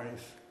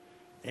twice.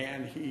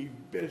 And he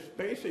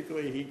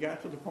basically, he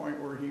got to the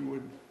point where he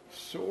would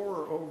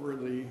soar over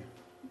the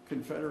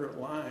Confederate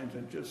lines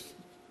and just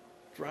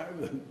drive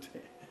them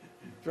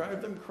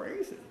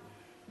crazy.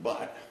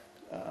 But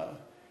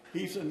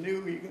he's a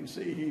new, you can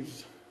see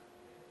he's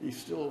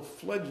still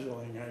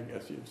fledgling, I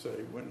guess you'd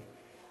say, when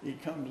he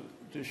comes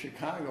to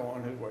Chicago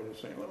on his way to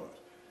St. Louis.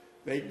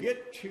 They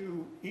get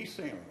to East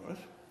St. Louis.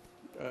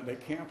 They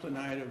camp the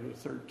night of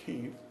the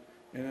 13th,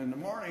 and in the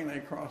morning they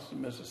cross the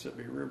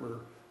Mississippi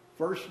River.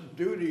 First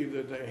duty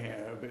that they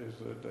have is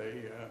that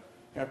they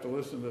have to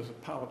listen to the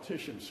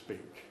politicians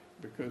speak,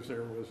 because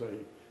there was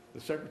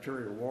the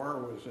Secretary of War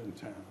was in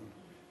town.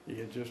 He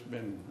had just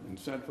been in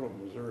central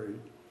Missouri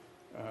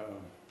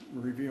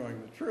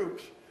reviewing the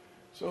troops.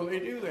 So they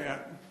do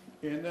that,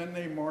 and then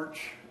they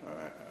march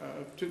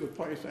to the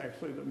place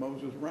actually that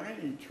Moses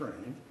Riney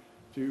trained,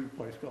 to a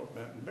place called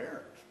Benton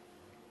Barracks.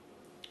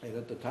 And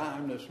at the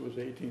time, this was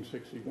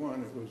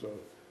 1861, it was a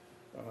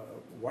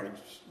white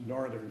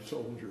northern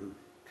soldier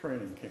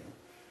training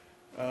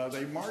camp.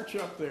 They march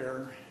up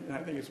there, and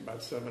I think it's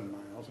about 7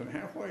 miles, and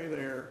halfway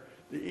there,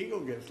 the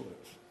eagle gets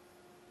loose.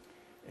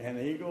 And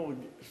the eagle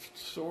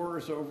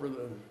soars over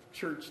the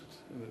church,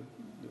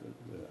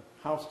 the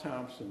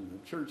housetops and the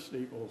church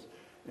steeples,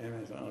 and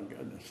I thought, oh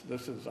goodness,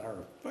 this is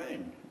our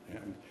thing.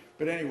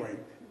 But anyway,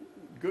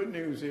 good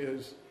news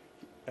is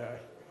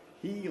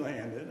he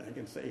landed. I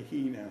can say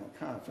he now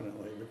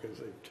confidently because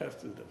they've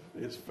tested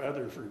his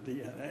feather for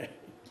DNA.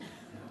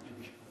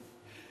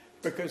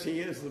 Because he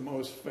is the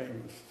most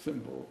famous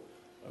symbol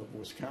of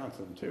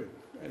Wisconsin, too.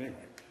 Anyway,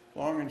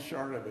 long and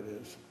short of it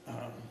is,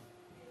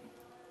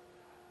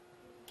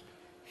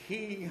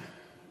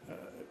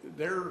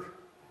 they're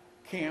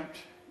camped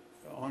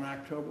on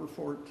October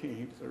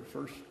 14th, their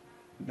first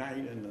night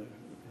in the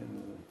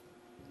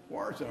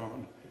war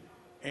zone,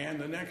 and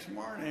the next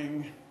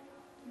morning,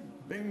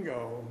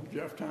 bingo,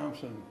 Jeff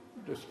Thompson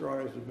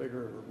destroys the Big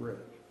River Bridge.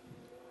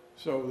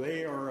 So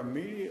they are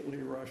immediately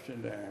rushed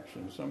into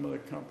action. Some of the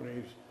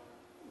companies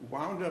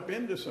wound up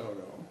in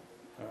DeSoto,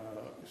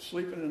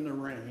 sleeping in the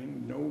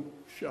rain, no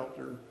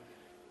shelter,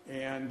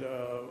 and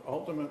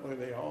ultimately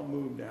they all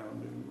moved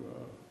down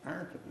to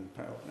Ironton and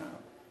piled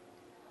out.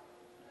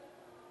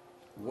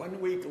 1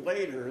 week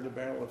later, the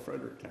Battle of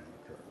Fredericktown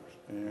occurs,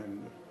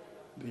 and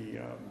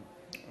the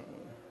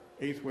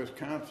 8th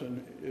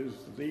Wisconsin is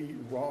the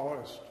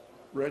rawest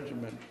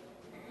regiment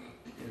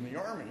in the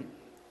Army.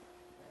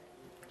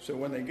 So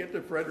when they get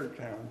to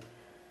Fredericktown,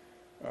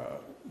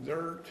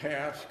 their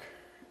task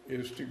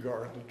is to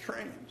guard the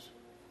trains,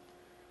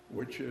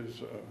 which are,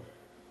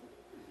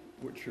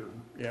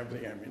 you have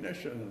the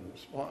ammunition and the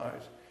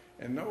supplies,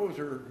 and those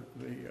are,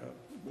 the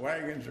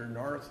wagons are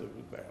north of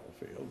the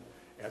battlefield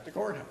at the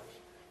courthouse.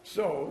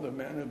 So the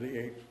men of the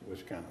 8th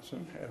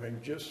Wisconsin,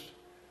 having just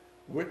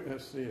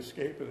witness the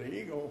escape of the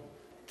eagle,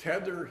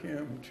 tether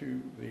him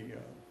to the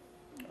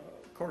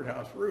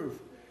courthouse roof,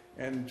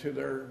 and to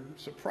their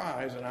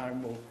surprise, and I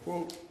will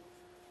quote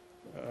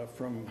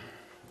from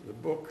the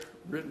book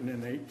written in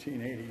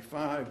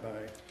 1885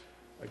 by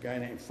a guy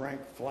named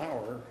Frank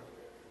Flower,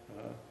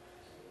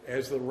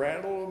 as the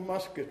rattle of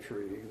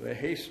musketry, the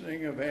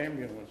hastening of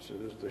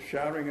ambulances, the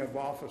shouting of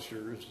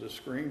officers, the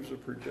screams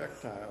of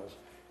projectiles,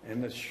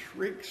 and the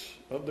shrieks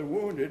of the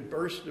wounded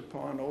burst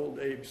upon old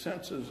Abe's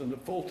senses in the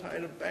full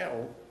tide of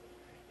battle,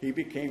 he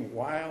became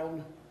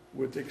wild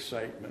with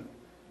excitement,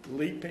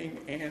 leaping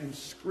and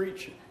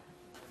screeching.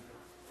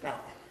 Now,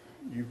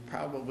 you've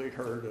probably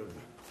heard of,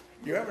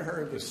 you haven't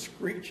heard of the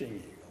screeching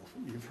eagle,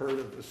 you've heard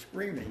of the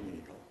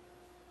screaming eagle.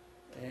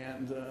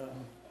 And here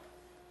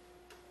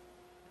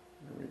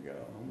we go.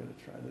 I'm going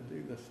to try to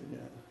do this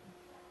again.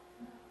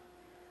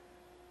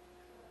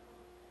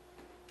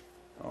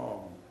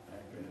 Oh, my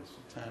goodness,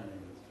 the timing is...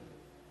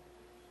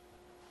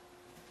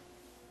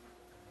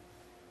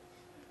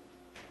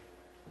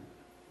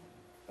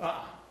 there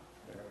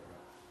we go.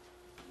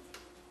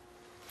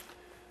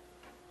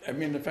 I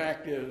mean, the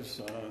fact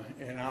is,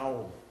 and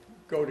I'll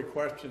go to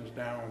questions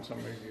now, and some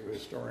of you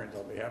historians,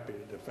 I'll be happy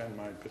to defend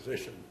my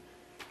position.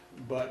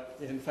 But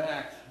in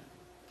fact,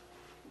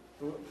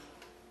 I'm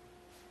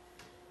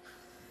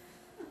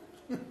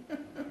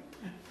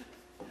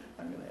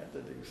going to have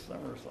to do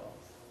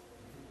somersaults.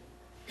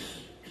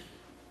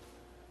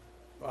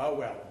 Oh,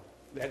 well,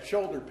 that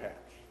shoulder patch,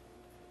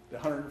 the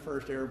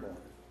 101st Airborne,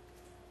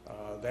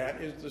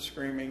 that is the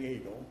Screaming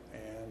Eagle.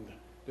 And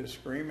the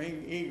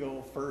Screaming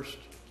Eagle first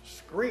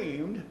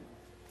screamed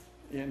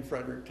in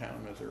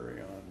Fredericktown,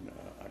 Missouri on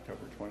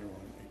October 21,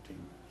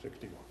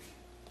 1861.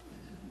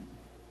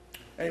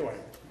 Anyway,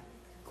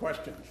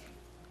 questions?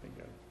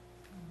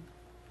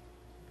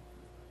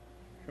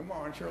 Come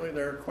on, surely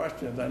there are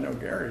questions. I know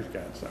Gary's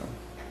got some.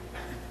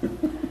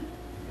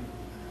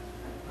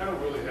 I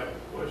don't really have a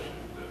question.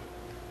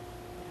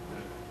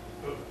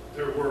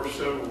 There were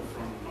several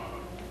from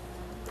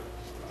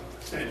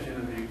St.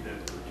 Genevieve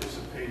that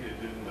participated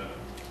in the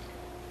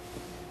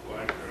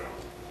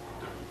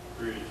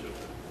bridge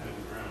and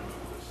around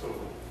the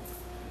Soul,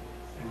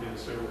 and then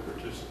several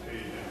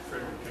participated in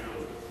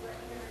Fredericktown.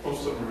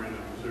 Most of them are in the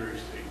Missouri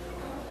State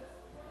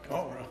Guard.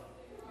 Oh, well.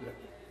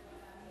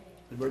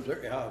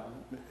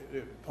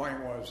 The point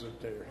was that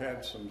they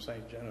had some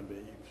St.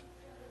 Genevieve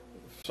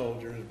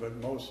soldiers, but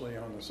mostly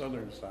on the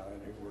southern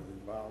side, who were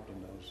involved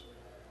in those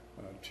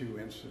two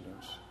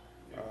incidents.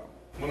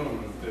 One of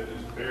them that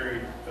is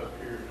buried up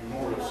here in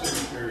Memorial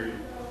Cemetery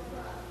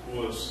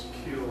was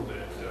killed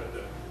at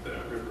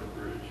that river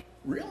bridge.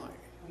 Really? I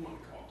want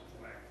to call it the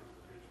Black River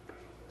Bridge, but I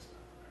know that's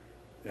not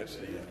right. That's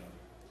the,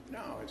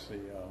 no, it's the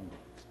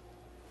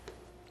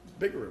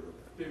Big River.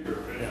 Big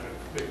River,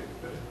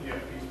 yeah.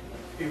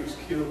 He was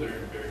killed there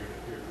and buried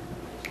up here.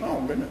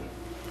 Oh, goodness.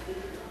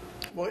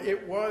 Well,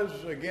 it was,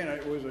 again,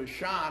 it was a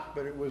shot,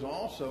 but it was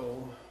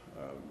also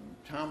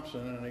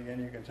Thompson, and again,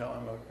 you can tell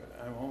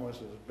I'm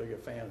almost as big a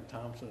fan of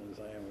Thompson as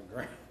I am of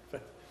Grant.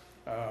 But,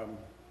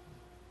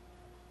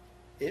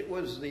 it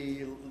was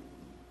the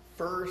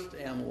first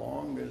and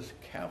longest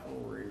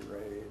cavalry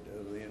raid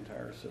of the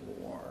entire Civil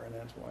War, and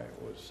that's why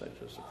it was such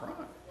a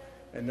surprise.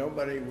 And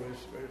nobody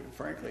was,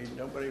 frankly,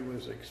 nobody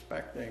was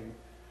expecting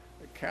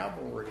the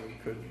cavalry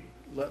could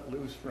let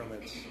loose from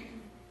its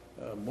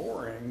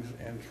moorings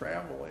and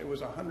travel. It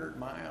was 100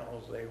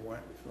 miles they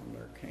went from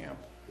their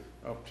camp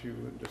up to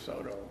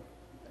DeSoto.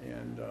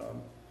 And,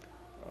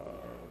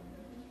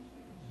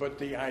 but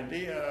the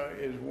idea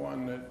is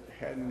one that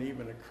hadn't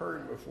even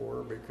occurred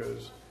before,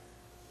 because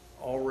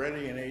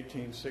already in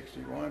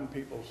 1861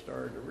 people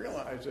started to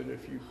realize that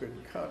if you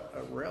could cut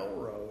a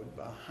railroad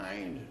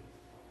behind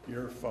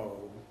your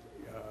foe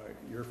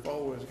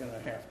was going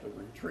to have to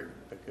retreat,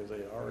 because they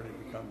had already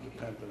become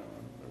dependent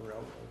on the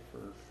railroad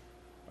for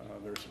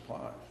their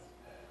supplies.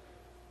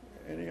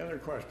 Any other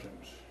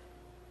questions?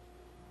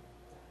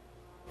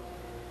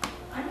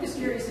 I'm just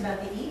curious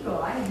about the eagle.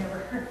 I had never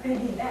heard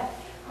any of that.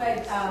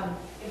 But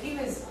if he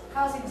was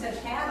causing such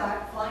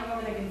havoc, flying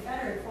over the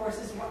Confederate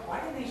forces, why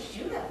didn't they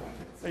shoot him?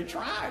 They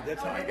tried.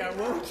 That's how he got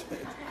wounded.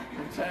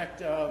 In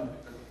fact,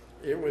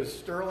 it was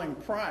Sterling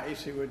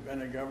Price, who had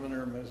been a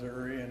governor of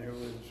Missouri and who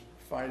was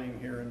fighting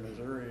here in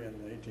Missouri in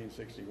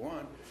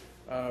 1861.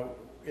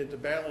 At the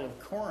Battle of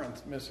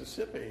Corinth,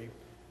 Mississippi,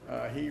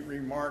 he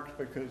remarked,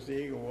 because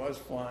the eagle was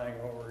flying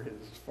over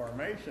his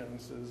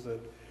formations, is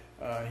that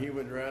he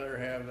would rather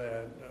have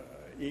that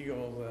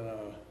eagle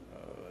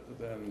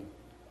than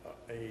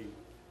a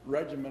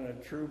regiment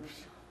of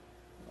troops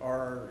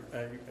or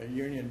a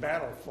Union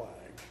battle flag.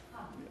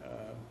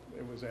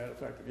 It was that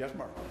effective. Yes,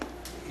 Mark?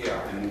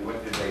 Yeah, and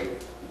what did they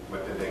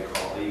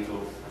call the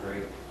eagle,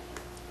 Greg?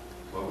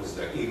 What was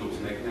the eagle's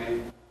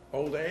nickname?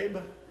 Old Abe.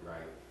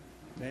 Right.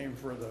 Named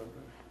for the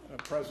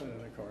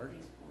president, of course.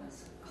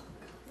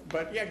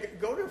 But yeah,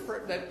 go to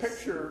that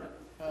picture.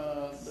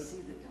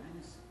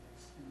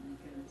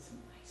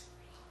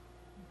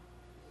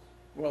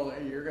 Well,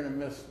 you're going to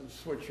miss the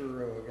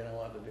switcheroo. You're going to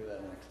want to do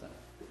that next time.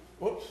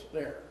 Whoops,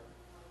 there.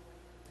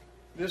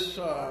 This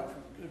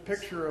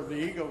picture of the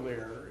eagle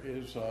there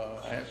is,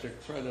 I have to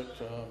credit,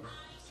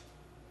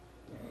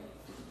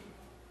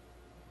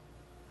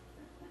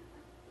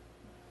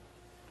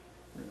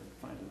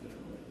 find it.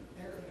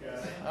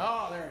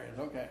 Oh, there it is,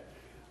 okay.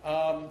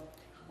 I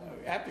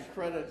have to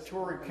credit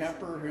Tori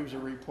Kemper, who's a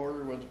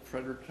reporter with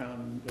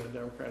Fredericktown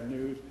Democrat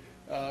News.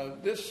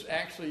 This,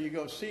 actually, you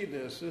go see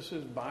this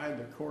is by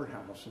the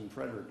courthouse in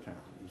Fredericktown.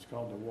 It's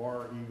called the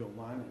War Eagle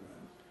Monument.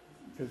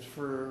 Because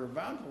for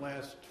about the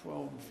last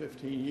 12,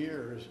 15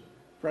 years,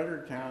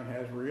 Fredericktown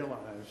has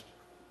realized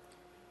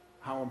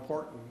how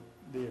important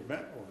the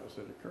event was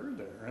that occurred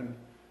there. And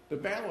the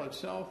battle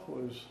itself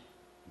was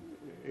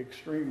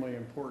extremely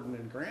important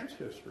in Grant's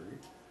history.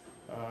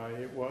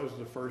 It was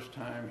the first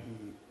time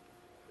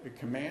he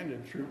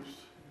commanded troops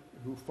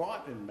who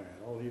fought in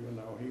battle, even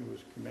though he was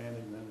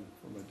commanding them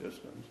from a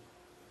distance.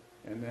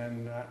 And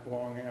then not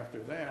long after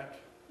that,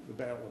 the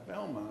Battle of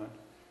Belmont,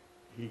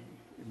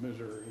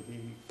 Missouri, he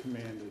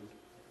commanded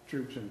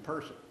troops in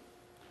person.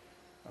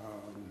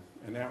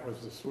 And that was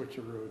the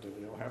switcheroo that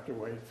you'll have to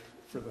wait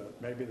for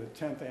maybe the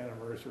 10th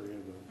anniversary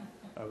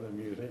of the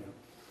museum.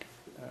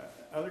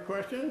 Other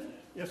questions?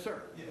 Yes,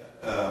 sir.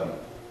 Yeah.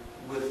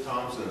 With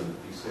Thompson,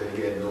 you said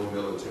he had no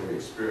military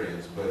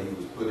experience, but he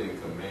was put in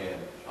command.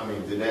 I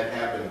mean, did that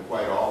happen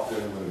quite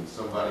often when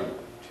somebody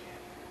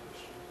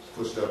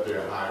pushed up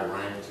their high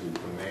rank to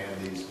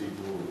command these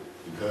people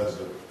because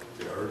of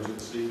the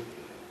urgency?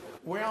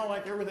 Well,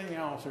 like everything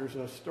else, there's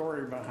a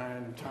story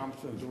behind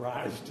Thompson's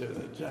rise to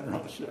the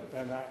generalship.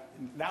 And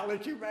now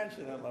that you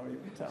mention it, let me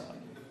tell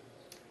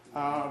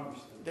you.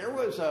 There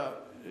was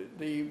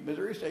the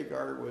Missouri State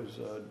Guard was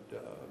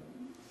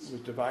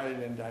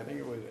divided into, I think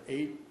it was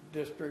 8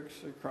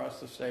 districts across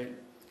the state.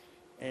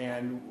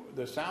 And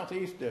the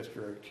Southeast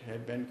District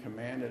had been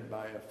commanded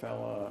by a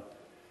fella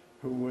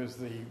who was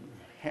the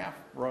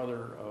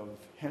half-brother of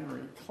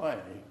Henry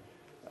Clay.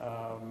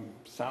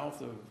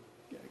 South of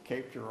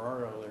Cape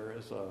Girardeau, there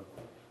is a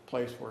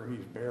place where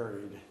he's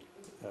buried.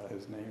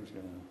 His name's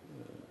going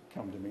to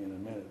come to me in a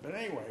minute. But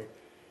anyway,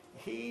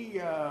 he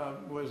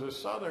was a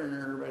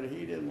Southerner, but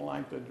he didn't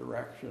like the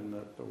direction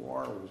that the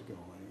war was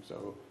going.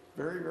 So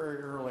very, very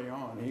early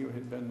on, he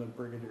had been the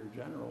Brigadier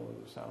General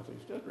of the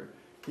Southeast District.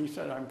 He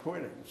said, I'm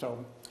quitting.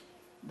 So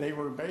they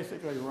were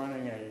basically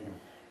running a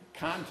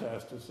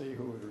contest to see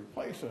who would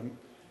replace him.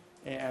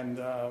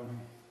 And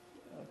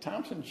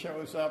Thompson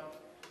shows up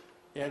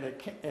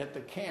at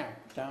the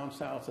camp down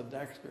south of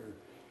Dexter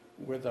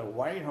with a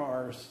white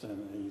horse,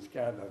 and he's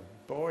got a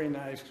Bowie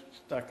knife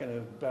stuck in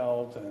his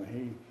belt, and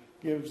he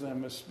gives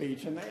them a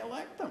speech, and they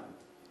elect him.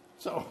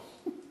 So,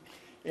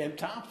 and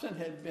Thompson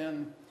had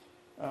been,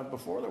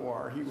 before the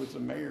war, he was the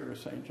mayor of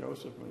St.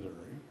 Joseph,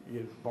 Missouri. He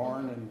was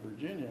born in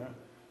Virginia,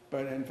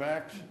 but in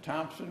fact,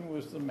 Thompson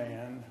was the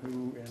man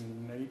who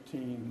in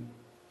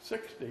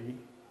 1860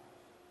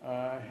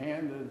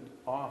 handed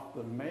off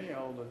the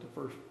mail that the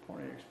first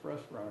Pony Express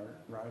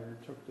rider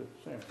took to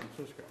San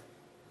Francisco.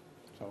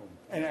 So,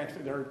 and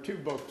actually, there are 2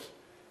 books.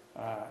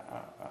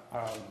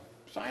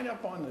 Sign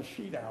up on the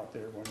sheet out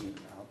there when you're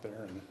out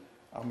there, and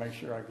I'll make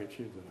sure I get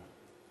you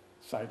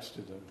the sites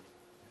to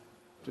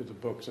the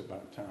books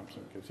about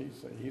Thompson, because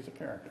he's a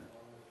character.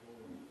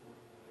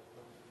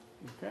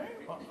 Okay,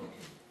 well,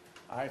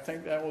 I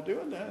think that will do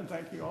it then, and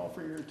thank you all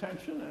for your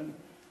attention. And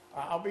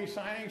I'll be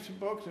signing some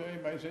books. If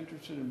anybody's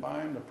interested in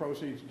buying, the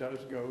proceeds does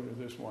go to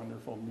this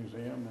wonderful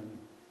museum, and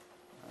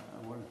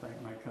I want to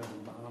thank my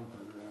cousin Bob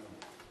for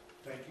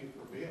Thank you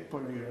for being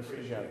putting here. this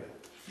Appreciate together.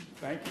 it.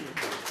 Thank you.